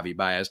 and Javi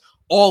Baez.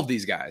 All of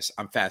these guys,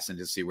 I'm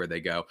fascinated to see where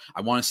they go.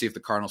 I want to see if the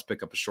Cardinals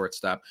pick up a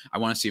shortstop. I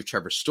want to see if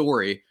Trevor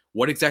Story,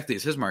 what exactly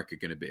is his market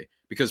going to be?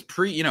 Because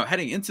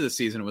heading into the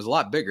season, it was a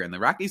lot bigger, and the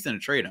Rockies didn't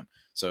trade him.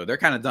 So they're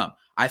kind of dumb.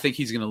 I think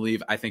he's going to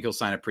leave. I think he'll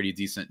sign a pretty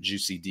decent,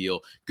 juicy deal.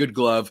 Good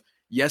glove.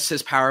 Yes,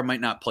 his power might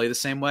not play the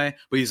same way,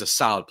 but he's a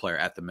solid player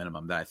at the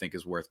minimum that I think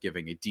is worth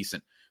giving a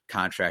decent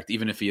contract,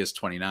 even if he is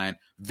 29.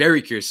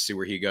 Very curious to see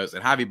where he goes.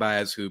 And Javi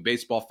Baez, who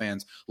baseball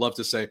fans love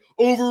to say,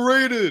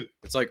 overrated.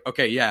 It's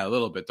okay, yeah, a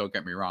little bit. Don't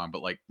get me wrong.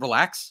 But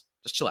relax.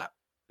 Just chill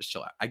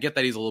out. I get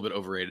that he's a little bit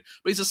overrated,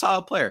 but he's a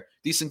solid player.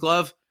 Decent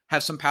glove.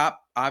 Have some pop,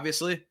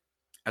 obviously.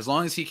 As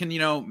long as he can,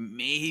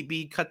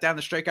 maybe cut down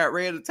the strikeout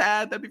rate a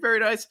tad, that'd be very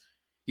nice.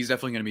 He's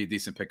definitely going to be a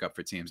decent pickup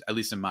for teams, at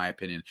least in my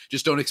opinion.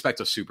 Just don't expect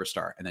a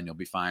superstar, and then you'll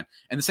be fine.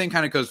 And the same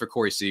kind of goes for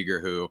Corey Seager,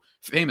 who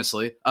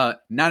famously,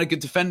 not a good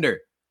defender,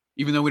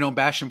 even though we don't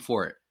bash him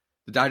for it.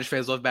 The Dodgers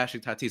fans love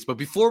bashing Tatis. But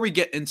before we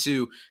get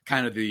into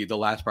kind of the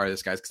last part of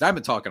this, guys, because I've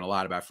been talking a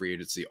lot about free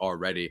agency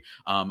already,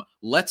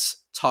 let's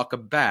talk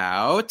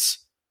about,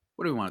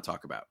 what do we want to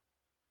talk about?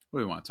 What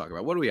do we want to talk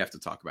about? What do we have to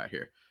talk about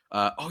here?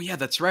 Oh, yeah,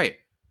 that's right.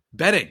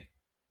 Betting.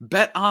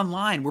 Bet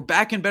online. We're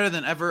back and better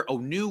than ever. A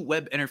new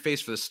web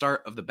interface for the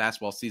start of the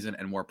basketball season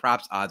and more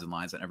props, odds, and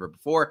lines than ever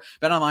before.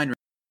 Bet online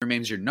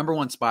remains your number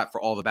one spot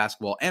for all the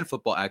basketball and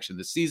football action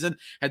this season.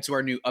 Head to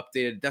our new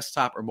updated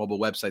desktop or mobile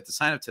website to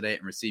sign up today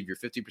and receive your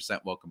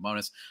 50% welcome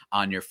bonus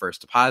on your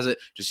first deposit.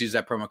 Just use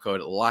that promo code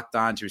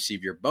LOCKEDON to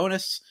receive your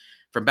bonus.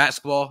 From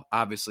basketball,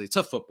 obviously,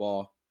 to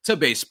football, to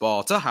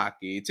baseball, to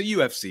hockey, to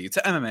UFC,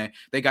 to MMA.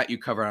 They got you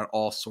covered on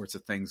all sorts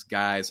of things,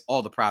 guys.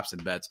 All the props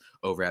and bets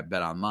over at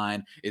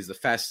BetOnline is the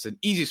fastest and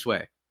easiest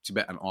way to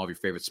bet on all of your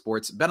favorite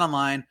sports.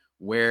 BetOnline,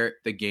 where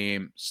the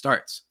game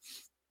starts.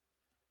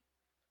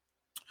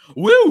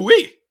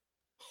 Woo-wee!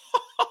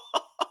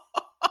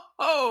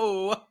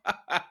 Oh!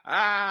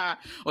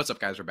 What's up,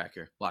 guys? We're back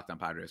here. Locked On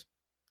Padres.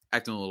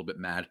 Acting a little bit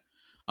mad.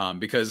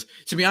 Because,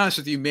 to be honest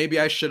with you, maybe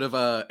I should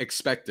have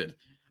expected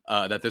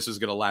that this was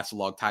going to last a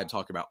long time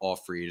talking about all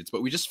free agents.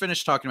 But we just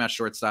finished talking about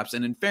shortstops.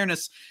 And in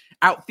fairness,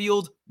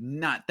 outfield,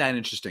 not that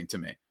interesting to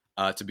me,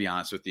 to be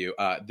honest with you,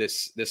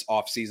 this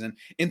offseason.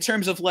 In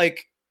terms of,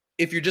 like,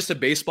 if you're just a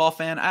baseball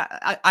fan,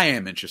 I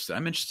am interested.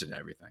 I'm interested in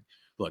everything.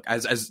 Look,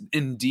 as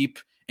in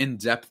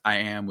depth I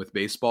am with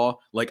baseball,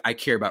 like, I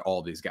care about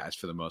all these guys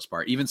for the most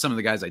part. Even some of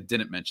the guys I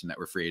didn't mention that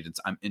were free agents,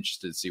 I'm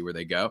interested to see where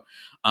they go.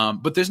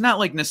 But there's not,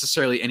 like,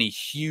 necessarily any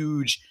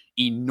huge,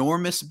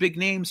 enormous big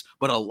names,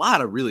 but a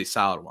lot of really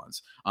solid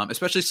ones,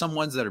 especially some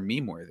ones that are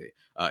meme worthy,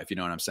 if you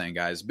know what I'm saying,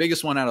 guys.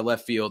 Biggest one out of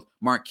left field,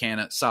 Mark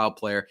Canha, solid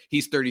player.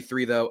 He's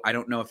 33, though. I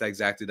don't know if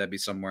that'd be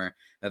somewhere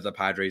that the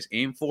Padres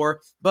aim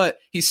for, but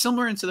he's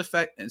similar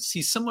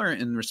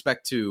in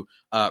respect to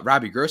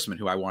Robbie Grossman,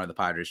 who I wanted the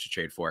Padres to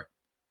trade for.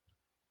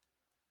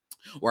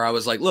 Where I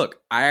was like, look,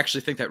 I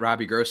actually think that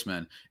Robbie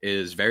Grossman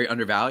is very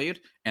undervalued,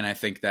 and I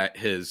think that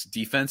his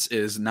defense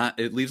is not,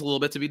 it leaves a little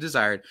bit to be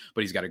desired,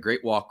 but he's got a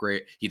great walk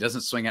rate. He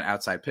doesn't swing at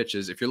outside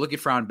pitches. If you're looking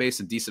for on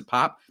base and decent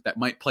pop that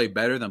might play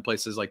better than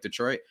places like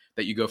Detroit,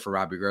 that you go for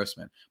Robbie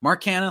Grossman.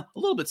 Mark Canha, a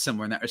little bit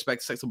similar in that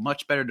respect. He's a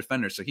much better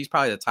defender, so he's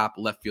probably the top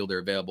left fielder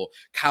available.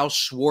 Kyle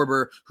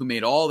Schwarber, who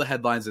made all the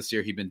headlines this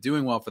year, he'd been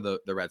doing well for the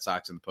Red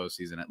Sox in the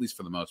postseason, at least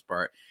for the most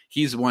part.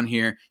 He's one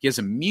here. He has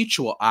a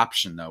mutual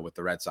option, though, with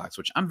the Red Sox,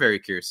 which I'm very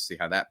curious to see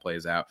how that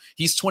plays out.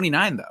 He's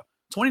 29, though.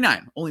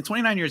 29, only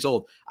 29 years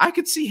old. I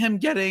could see him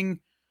getting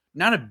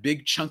not a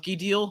big chunky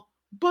deal,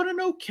 but an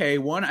okay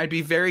one. I'd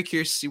be very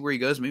curious to see where he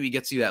goes. Maybe he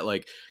gets you that,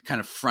 like, kind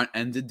of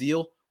front-ended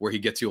deal where he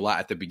gets you a lot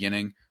at the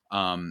beginning.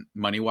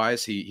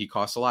 Money-wise, he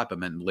costs a lot,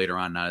 but then later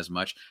on, not as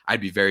much.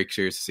 I'd be very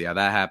curious to see how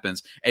that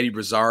happens. Eddie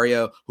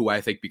Rosario, who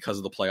I think because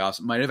of the playoffs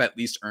might have at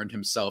least earned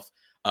himself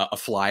a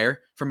flyer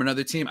from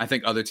another team. I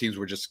think other teams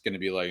were just going to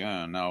be like,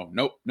 oh,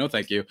 no,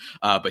 thank you.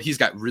 But he's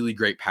got really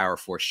great power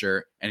for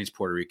sure, and he's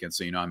Puerto Rican,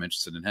 so I'm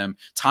interested in him.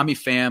 Tommy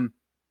Pham,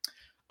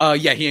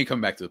 yeah, he ain't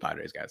coming back to the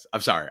Padres, guys.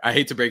 I'm sorry. I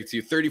hate to break it to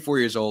you. 34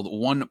 years old,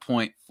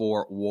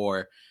 1.4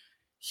 WAR.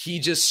 He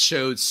just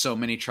showed so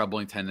many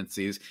troubling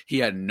tendencies. He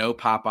had no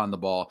pop on the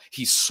ball.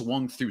 He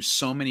swung through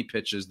so many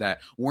pitches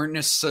that weren't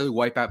necessarily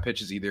wipeout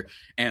pitches either.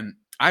 And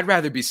I'd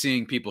rather be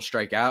seeing people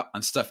strike out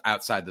on stuff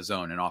outside the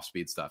zone and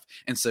off-speed stuff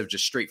instead of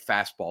just straight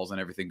fastballs and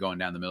everything going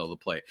down the middle of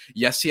the plate.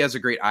 Yes, he has a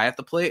great eye at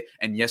the plate,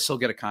 and yes, he'll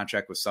get a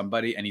contract with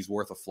somebody, and he's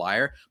worth a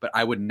flyer, but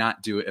I would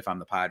not do it if I'm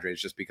the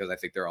Padres just because I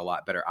think there are a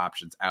lot better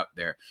options out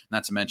there.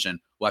 Not to mention,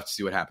 we'll have to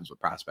see what happens with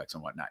prospects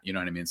and whatnot. You know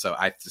what I mean? So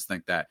I just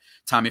think that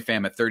Tommy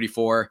Pham at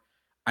 34,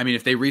 I mean,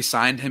 if they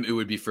re-signed him, it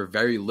would be for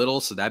very little,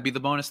 so that'd be the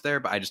bonus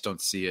there, but I just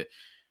don't see it.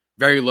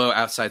 Very low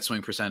outside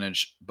swing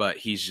percentage, but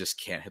he just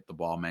can't hit the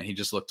ball, man. He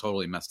just looked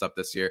totally messed up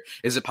this year.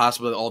 Is it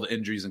possible that all the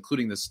injuries,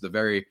 including the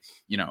very,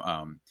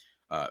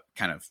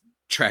 kind of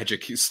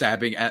tragic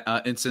stabbing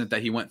incident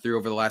that he went through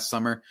over the last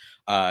summer,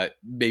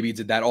 maybe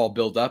did that all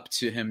build up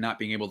to him not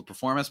being able to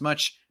perform as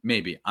much?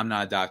 Maybe. I'm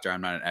not a doctor.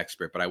 I'm not an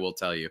expert, but I will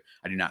tell you,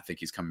 I do not think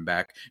he's coming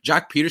back.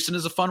 Jock Peterson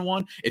is a fun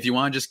one. If you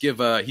want to just give,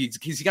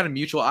 he's got a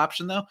mutual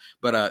option though,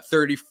 but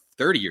 30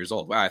 years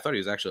old. Wow, I thought he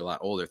was actually a lot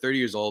older. 30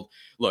 years old.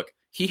 Look,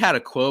 he had a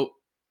quote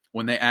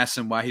when they asked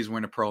him why he's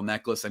wearing a pearl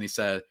necklace, and he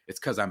said, "It's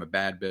because I'm a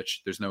bad bitch.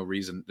 There's no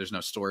reason. There's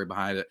no story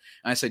behind it."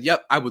 And I said,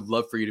 yep, I would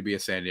love for you to be a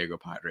San Diego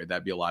Padre.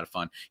 That'd be a lot of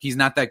fun. He's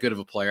not that good of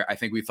a player. I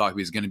think we thought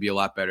he was going to be a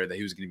lot better, that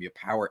he was going to be a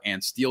power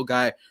and steal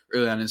guy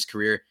early on in his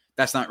career.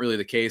 That's not really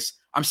the case.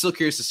 I'm still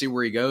curious to see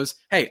where he goes.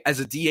 Hey, as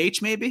a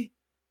DH, maybe?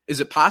 Is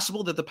it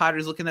possible that the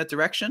Padres look in that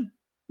direction?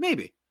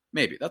 Maybe.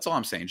 That's all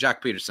I'm saying.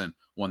 Jock Peterson,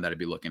 one that I'd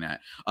be looking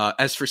at.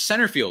 As for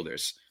center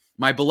fielders,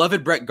 my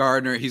beloved Brett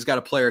Gardner, he's got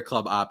a player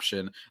club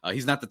option.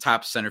 He's not the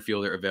top center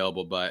fielder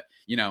available, but,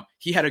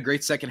 he had a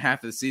great second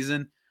half of the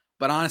season.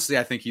 But honestly,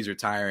 I think he's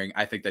retiring.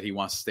 I think that he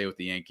wants to stay with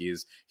the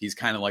Yankees. He's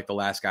kind of like the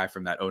last guy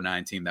from that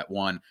 2009 team that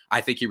won.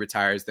 I think he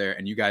retires there.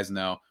 And you guys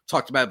know,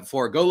 talked about it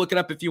before. Go look it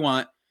up if you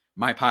want.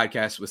 My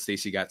podcast with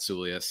Stacey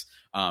Gatsoulias,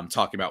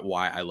 talking about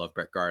why I love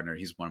Brett Gardner.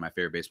 He's one of my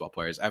favorite baseball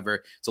players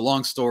ever. It's a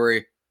long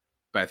story.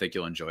 but I think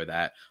you'll enjoy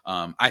that.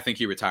 I think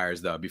he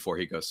retires, though, before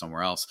he goes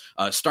somewhere else.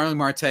 Starling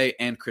Marte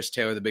and Chris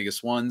Taylor, the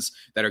biggest ones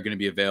that are going to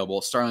be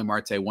available. Starling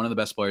Marte, one of the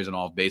best players in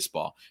all of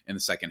baseball in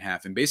the second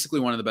half, and basically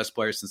one of the best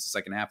players since the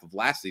second half of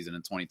last season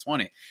in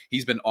 2020.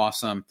 He's been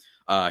awesome.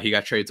 He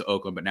got traded to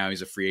Oakland, but now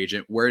he's a free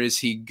agent. Where does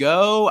he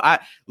go?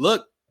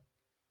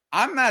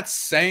 I'm not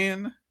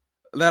saying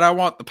that I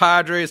want the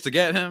Padres to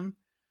get him.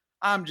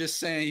 I'm just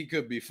saying he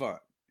could be fun.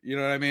 You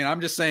know what I mean? I'm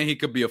just saying he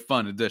could be a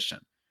fun addition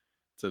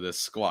to this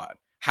squad.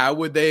 How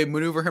would they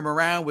maneuver him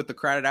around with the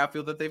crowded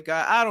outfield that they've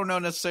got? I don't know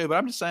necessarily, but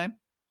I'm just saying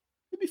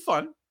it'd be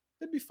fun.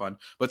 It'd be fun.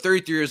 But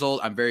 33 years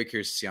old, I'm very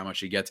curious to see how much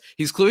he gets.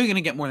 He's clearly going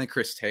to get more than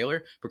Chris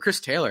Taylor. But Chris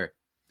Taylor,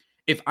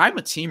 if I'm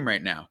a team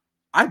right now,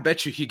 I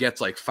bet you he gets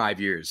like 5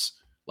 years,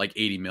 like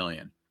 80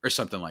 million or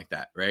something like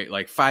that, right?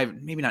 Like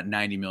maybe not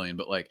 90 million,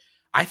 but like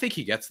I think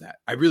he gets that.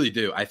 I really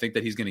do. I think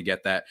that he's going to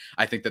get that.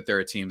 I think that there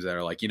are teams that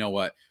are like, you know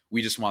what?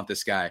 We just want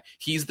this guy.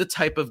 He's the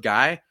type of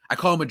guy, I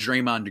call him a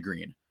Draymond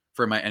Green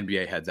for my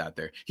NBA heads out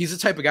there. He's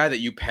the type of guy that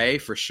you pay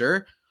for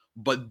sure,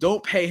 but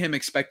don't pay him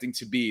expecting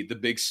to be the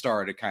big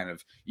star to kind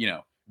of,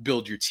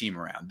 build your team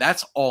around.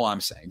 That's all I'm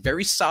saying.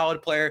 Very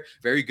solid player,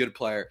 very good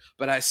player,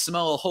 but I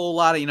smell a whole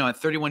lot of, at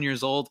 31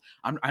 years old,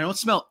 I don't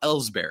smell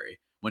Ellsbury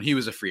when he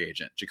was a free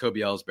agent, Jacoby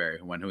Ellsbury,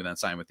 who then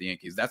signed with the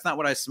Yankees. That's not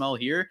what I smell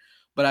here,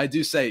 but I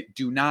do say,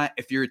 do not,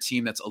 if you're a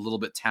team that's a little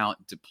bit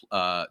talent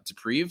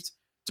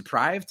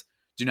deprived,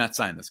 do not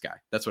sign this guy.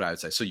 That's what I would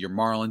say. So your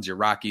Marlins, your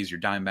Rockies, your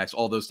Diamondbacks,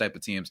 all those type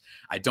of teams,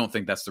 I don't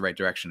think that's the right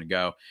direction to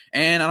go.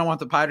 And I don't want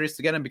the Padres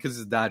to get him because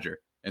he's a Dodger.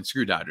 And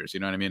screw Dodgers. You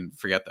know what I mean?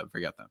 Forget them.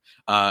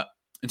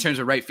 In terms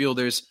of right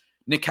fielders,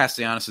 Nick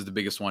Castellanos is the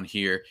biggest one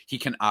here. He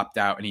can opt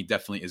out, and he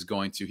definitely is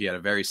going to. He had a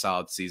very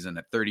solid season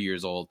at 30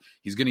 years old.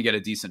 He's going to get a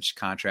decent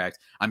contract.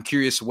 I'm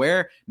curious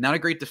where. Not a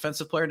great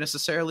defensive player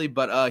necessarily,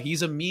 but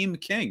he's a meme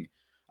king.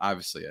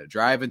 Obviously, a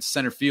drive into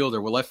center field or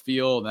left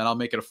field, and then I'll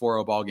make it a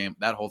 4-0 ball game.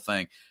 That whole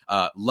thing.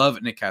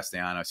 Love Nick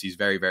Castellanos. He's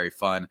very, very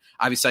fun.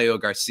 Avisaíl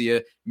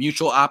Garcia,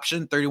 mutual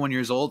option, 31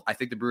 years old. I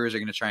think the Brewers are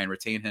going to try and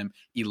retain him.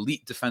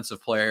 Elite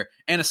defensive player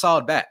and a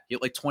solid bat. He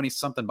hit like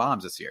 20-something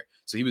bombs this year.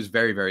 So he was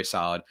very, very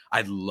solid.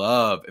 I'd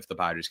love if the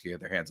Padres could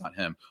get their hands on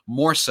him.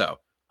 More so,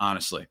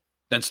 honestly,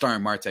 than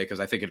Starling Marte, because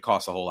I think it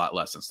costs a whole lot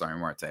less than Starling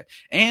Marte.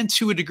 And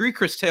to a degree,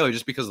 Chris Taylor,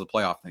 just because of the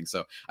playoff thing.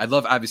 So I'd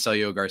love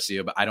Avisaíl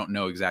Garcia, but I don't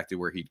know exactly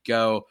where he'd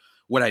go.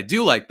 What I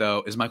do like,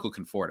 though, is Michael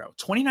Conforto.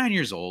 29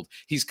 years old.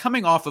 He's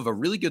coming off of a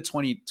really good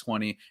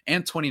 2020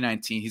 and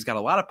 2019. He's got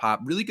a lot of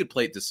pop, really good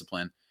plate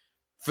discipline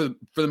for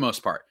the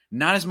most part.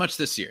 Not as much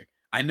this year.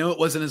 I know it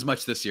wasn't as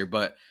much this year,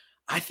 but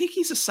I think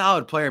he's a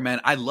solid player, man.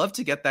 I'd love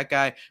to get that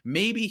guy.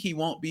 Maybe he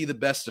won't be the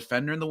best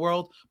defender in the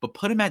world, but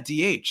put him at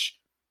DH.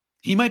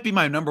 He might be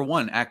my number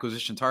one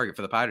acquisition target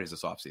for the Padres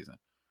this offseason,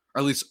 or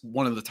at least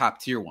one of the top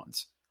tier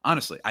ones.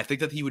 Honestly, I think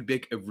that he would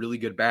make a really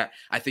good bat.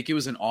 I think it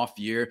was an off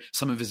year.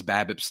 Some of his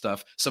BABIP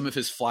stuff, some of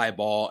his fly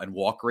ball and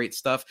walk rate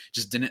stuff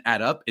just didn't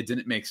add up. It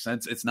didn't make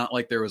sense. It's not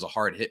like there was a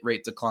hard hit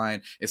rate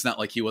decline. It's not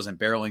like he wasn't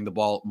barreling the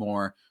ball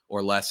more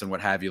or less and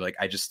what have you. Like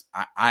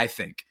I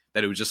think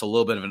that it was just a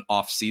little bit of an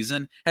off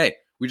season. Hey,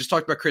 we just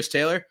talked about Chris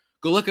Taylor.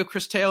 Go look at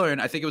Chris Taylor,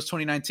 and I think it was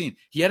 2019.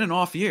 He had an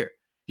off year.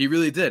 He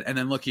really did. And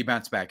then look, he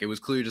bounced back. It was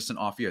clearly just an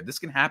off year. This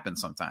can happen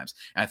sometimes.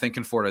 And I think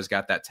Conforto's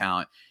got that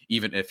talent,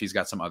 even if he's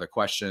got some other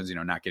questions,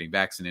 not getting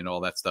vaccinated,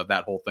 all that stuff,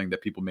 that whole thing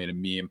that people made a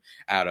meme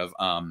out of.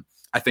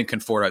 I think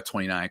Conforto at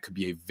 29 could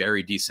be a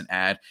very decent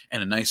ad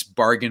and a nice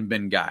bargain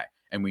bin guy.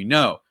 And we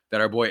know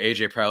that our boy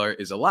AJ Preller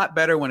is a lot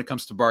better when it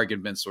comes to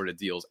bargain bin sort of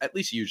deals, at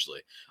least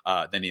usually,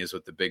 than he is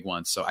with the big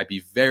ones. So I'd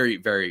be very,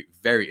 very,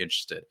 very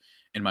interested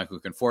in Michael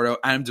Conforto.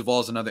 Adam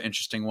Duvall is another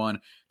interesting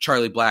one.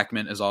 Charlie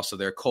Blackmon is also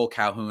there. Cole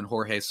Calhoun,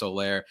 Jorge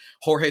Soler.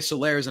 Jorge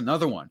Soler is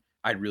another one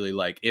I'd really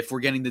like. If we're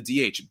getting the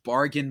DH,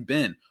 bargain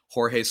bin,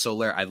 Jorge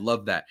Soler. I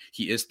love that.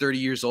 He is 30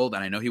 years old,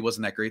 and I know he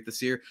wasn't that great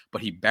this year,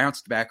 but he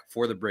bounced back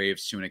for the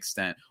Braves to an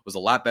extent, was a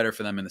lot better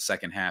for them in the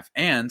second half,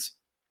 and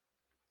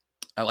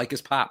I like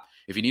his pop.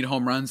 If you need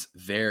home runs,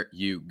 there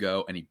you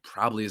go. And he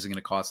probably isn't going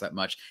to cost that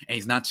much. And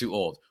he's not too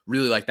old.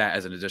 Really like that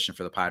as an addition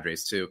for the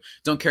Padres, too.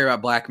 Don't care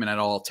about Blackmon at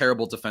all.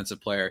 Terrible defensive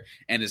player.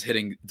 And his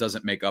hitting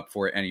doesn't make up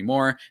for it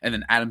anymore. And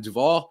then Adam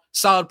Duvall,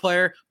 solid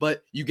player,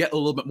 but you get a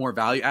little bit more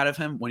value out of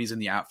him when he's in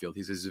the outfield.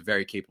 He's a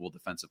very capable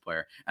defensive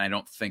player. And I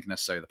don't think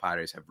necessarily the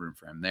Padres have room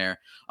for him there.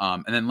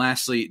 And then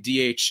lastly,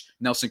 DH,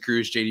 Nelson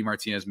Cruz, JD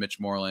Martinez, Mitch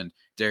Moreland,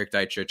 Derek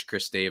Dietrich,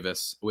 Chris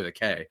Davis with a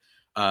K.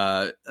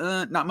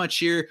 Not much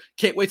here.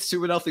 Can't wait to see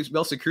where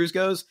Nelson Cruz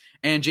goes.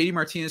 And JD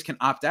Martinez can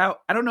opt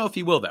out. I don't know if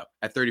he will, though,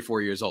 at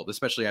 34 years old,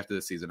 especially after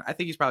this season. I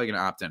think he's probably going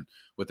to opt in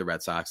with the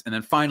Red Sox. And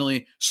then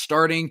finally,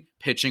 starting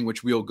pitching,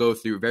 which we'll go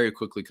through very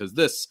quickly because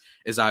this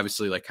is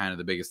obviously like kind of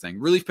the biggest thing.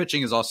 Relief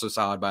pitching is also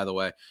solid, by the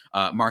way.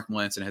 Mark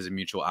Melancon has a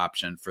mutual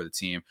option for the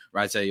team.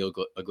 Raisel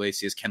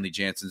Iglesias, Kenley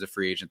Jansen's a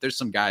free agent. There's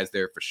some guys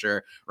there for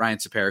sure. Ryan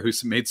Tepera,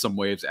 who's made some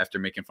waves after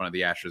making fun of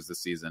the Astros this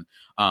season.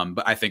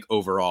 But I think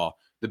overall,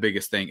 the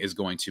biggest thing is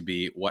going to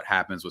be what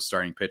happens with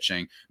starting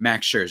pitching.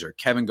 Max Scherzer,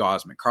 Kevin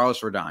Gausman,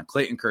 Carlos Rodon,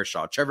 Clayton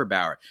Kershaw, Trevor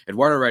Bauer,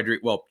 Eduardo Rodriguez.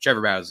 Well,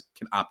 Trevor Bauer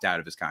can opt out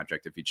of his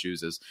contract if he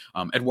chooses.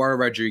 Eduardo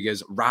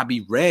Rodriguez,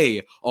 Robbie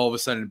Ray, all of a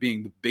sudden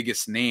being the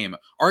biggest name,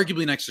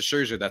 arguably next to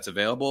Scherzer that's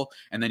available.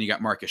 And then you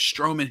got Marcus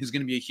Stroman, who's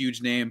going to be a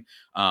huge name.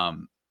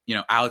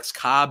 Alex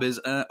Cobb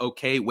is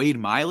okay. Wade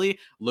Miley,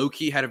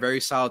 low-key, had a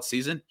very solid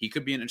season. He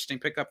could be an interesting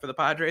pickup for the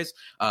Padres.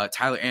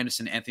 Tyler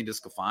Anderson, Anthony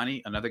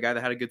DeSclafani, another guy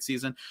that had a good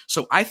season.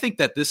 So I think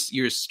that this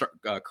year's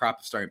crop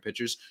of starting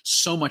pitchers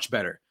so much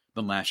better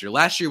than last year.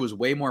 Last year was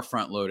way more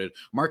front-loaded.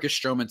 Marcus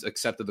Stroman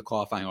accepted the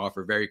qualifying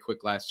offer very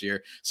quick last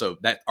year, so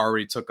that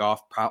already took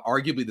off.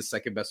 Arguably the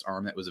second best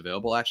arm that was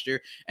available last year.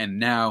 And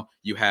now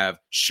you have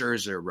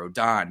Scherzer,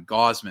 Rodon,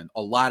 Gausman,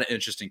 a lot of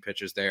interesting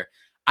pitchers there.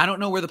 I don't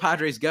know where the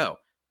Padres go.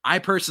 I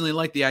personally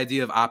like the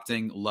idea of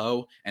opting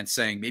low and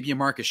saying maybe a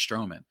Marcus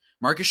Stroman.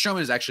 Marcus Stroman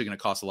is actually going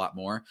to cost a lot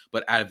more,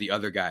 but out of the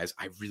other guys,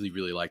 I really,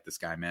 really like this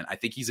guy, man. I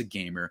think he's a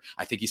gamer.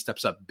 I think he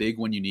steps up big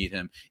when you need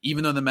him.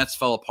 Even though the Mets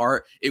fell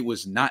apart, it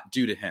was not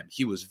due to him.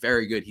 He was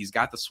very good. He's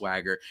got the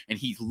swagger, and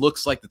he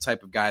looks like the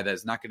type of guy that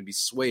is not going to be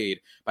swayed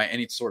by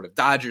any sort of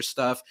Dodger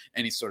stuff,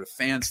 any sort of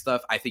fan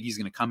stuff. I think he's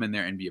going to come in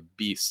there and be a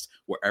beast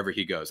wherever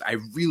he goes. I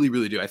really,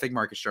 really do. I think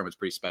Marcus Stroman is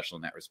pretty special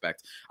in that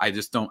respect. I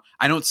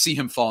don't see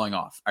him falling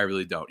off. I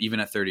really don't, even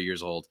at 30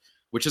 years old.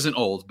 Which isn't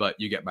old, but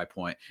you get my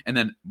point. And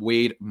then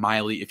Wade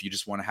Miley, if you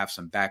just want to have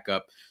some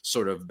backup,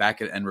 sort of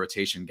back-end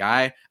rotation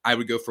guy, I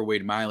would go for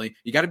Wade Miley.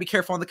 You got to be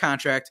careful on the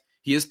contract.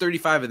 He is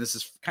 35, and this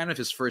is kind of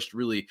his first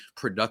really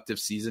productive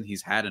season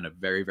he's had in a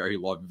very, very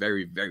long,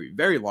 very, very,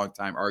 very long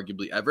time,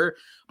 arguably ever.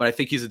 But I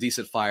think he's a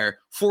decent flyer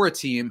for a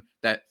team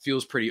that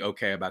feels pretty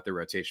okay about their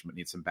rotation but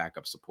needs some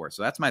backup support.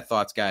 So that's my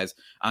thoughts, guys,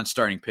 on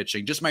starting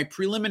pitching. Just my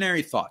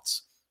preliminary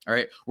thoughts. All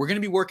right, we're going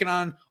to be working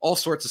on all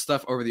sorts of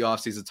stuff over the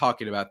offseason,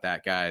 talking about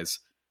that, guys.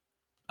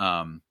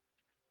 But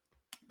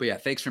yeah,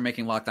 thanks for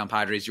making Locked On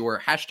Padres your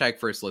hashtag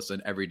first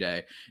listen every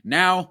day.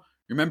 Now,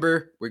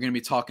 remember, we're going to be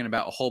talking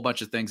about a whole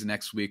bunch of things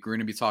next week. We're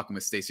going to be talking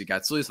with Stacey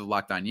Gotsulis of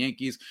Locked On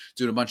Yankees,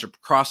 doing a bunch of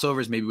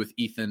crossovers, maybe with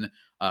Ethan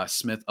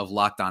Smith of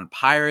Locked On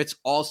Pirates.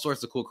 All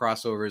sorts of cool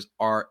crossovers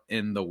are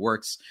in the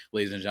works,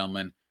 ladies and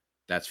gentlemen.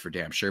 That's for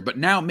damn sure. But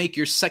now make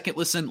your second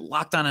listen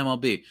Locked On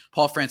MLB.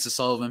 Paul Francis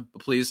Sullivan,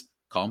 but please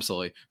call him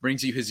Sully,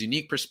 brings you his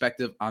unique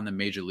perspective on the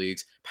major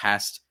leagues,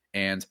 past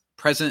and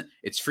present.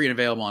 It's free and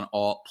available on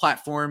all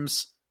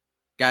platforms.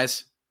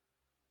 Guys,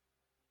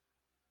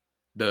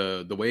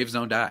 the waves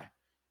don't die.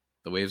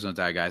 The waves don't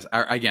die, guys.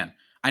 Again,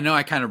 I know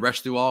I kind of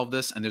rushed through all of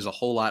this, and there's a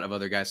whole lot of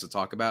other guys to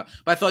talk about,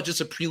 but I thought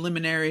just a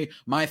preliminary,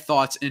 my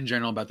thoughts in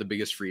general about the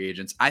biggest free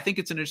agents. I think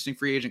it's an interesting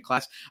free agent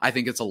class. I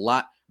think it's a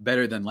lot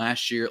better than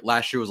last year.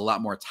 Last year was a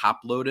lot more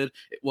top-loaded.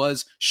 It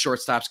was.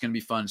 Shortstop's going to be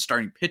fun.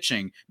 Starting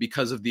pitching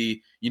because of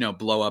the,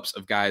 blow-ups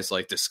of guys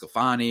like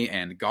DeSclafani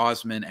and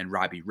Gausman and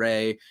Robbie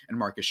Ray and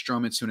Marcus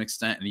Stroman to an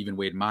extent, and even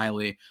Wade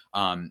Miley.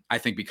 I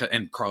think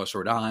and Carlos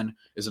Rodon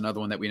is another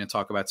one that we didn't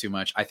talk about too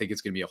much. I think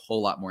it's going to be a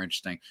whole lot more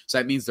interesting. So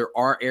that means there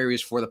are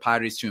areas for the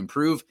Padres to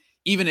improve,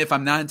 even if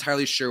I'm not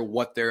entirely sure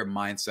what their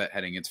mindset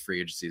heading into free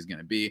agency is going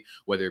to be,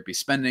 whether it be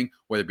spending,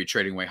 whether it be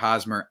trading away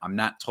Hosmer. I'm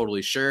not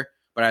totally sure,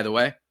 but either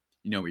way,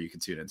 you know where you can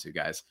tune into,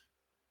 guys.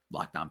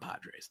 Locked On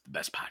Padres, the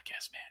best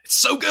podcast, man.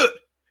 It's so good.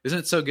 Isn't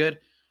it so good?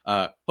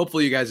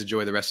 Hopefully you guys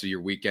enjoy the rest of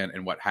your weekend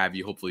and what have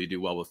you. Hopefully you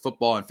do well with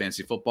football and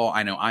fantasy football.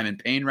 I know I'm in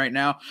pain right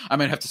now. I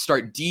might have to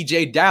start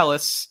DJ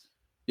Dallas.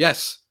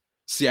 Yes,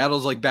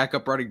 Seattle's like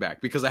backup running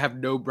back because I have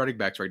no running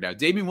backs right now.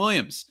 Damian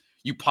Williams,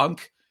 you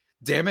punk.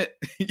 Damn it.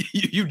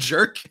 you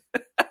jerk.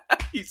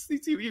 he's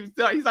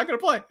not going to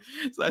play.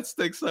 So that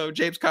stinks. So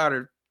James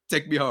Conner,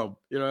 take me home.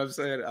 You know what I'm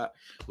saying?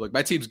 Look,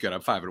 my team's good.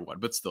 I'm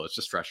 5-1, but still, it's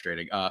just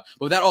frustrating. But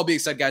with that all being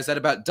said, guys, that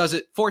about does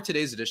it for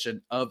today's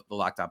edition of the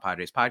Locked On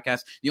Padres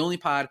podcast. The only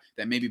pod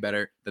that may be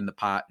better than the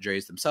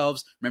Padres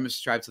themselves. Remember to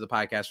subscribe to the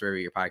podcast wherever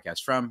you get your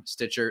podcast from: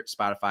 Stitcher,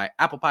 Spotify,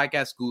 Apple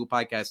Podcasts, Google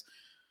Podcasts,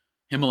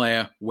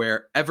 Himalaya,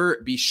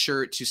 wherever. Be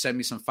sure to send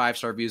me some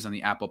 5-star reviews on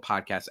the Apple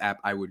Podcast app.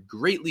 I would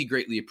greatly,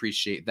 greatly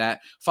appreciate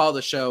that. Follow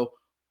the show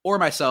or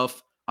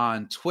myself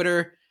on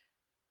Twitter.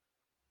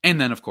 And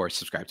then, of course,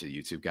 subscribe to the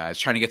YouTube, guys.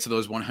 Trying to get to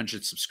those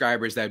 100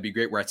 subscribers. That would be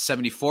great. We're at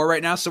 74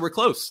 right now, so we're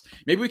close.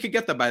 Maybe we could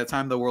get that by the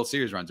time the World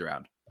Series runs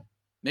around.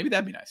 Maybe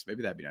that'd be nice.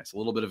 A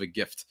little bit of a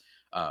gift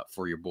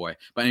for your boy.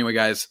 But anyway,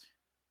 guys,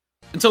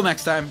 until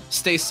next time,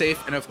 stay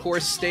safe and, of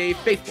course, stay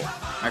faithful.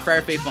 My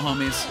Friar Faithful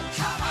homies,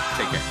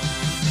 take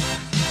care.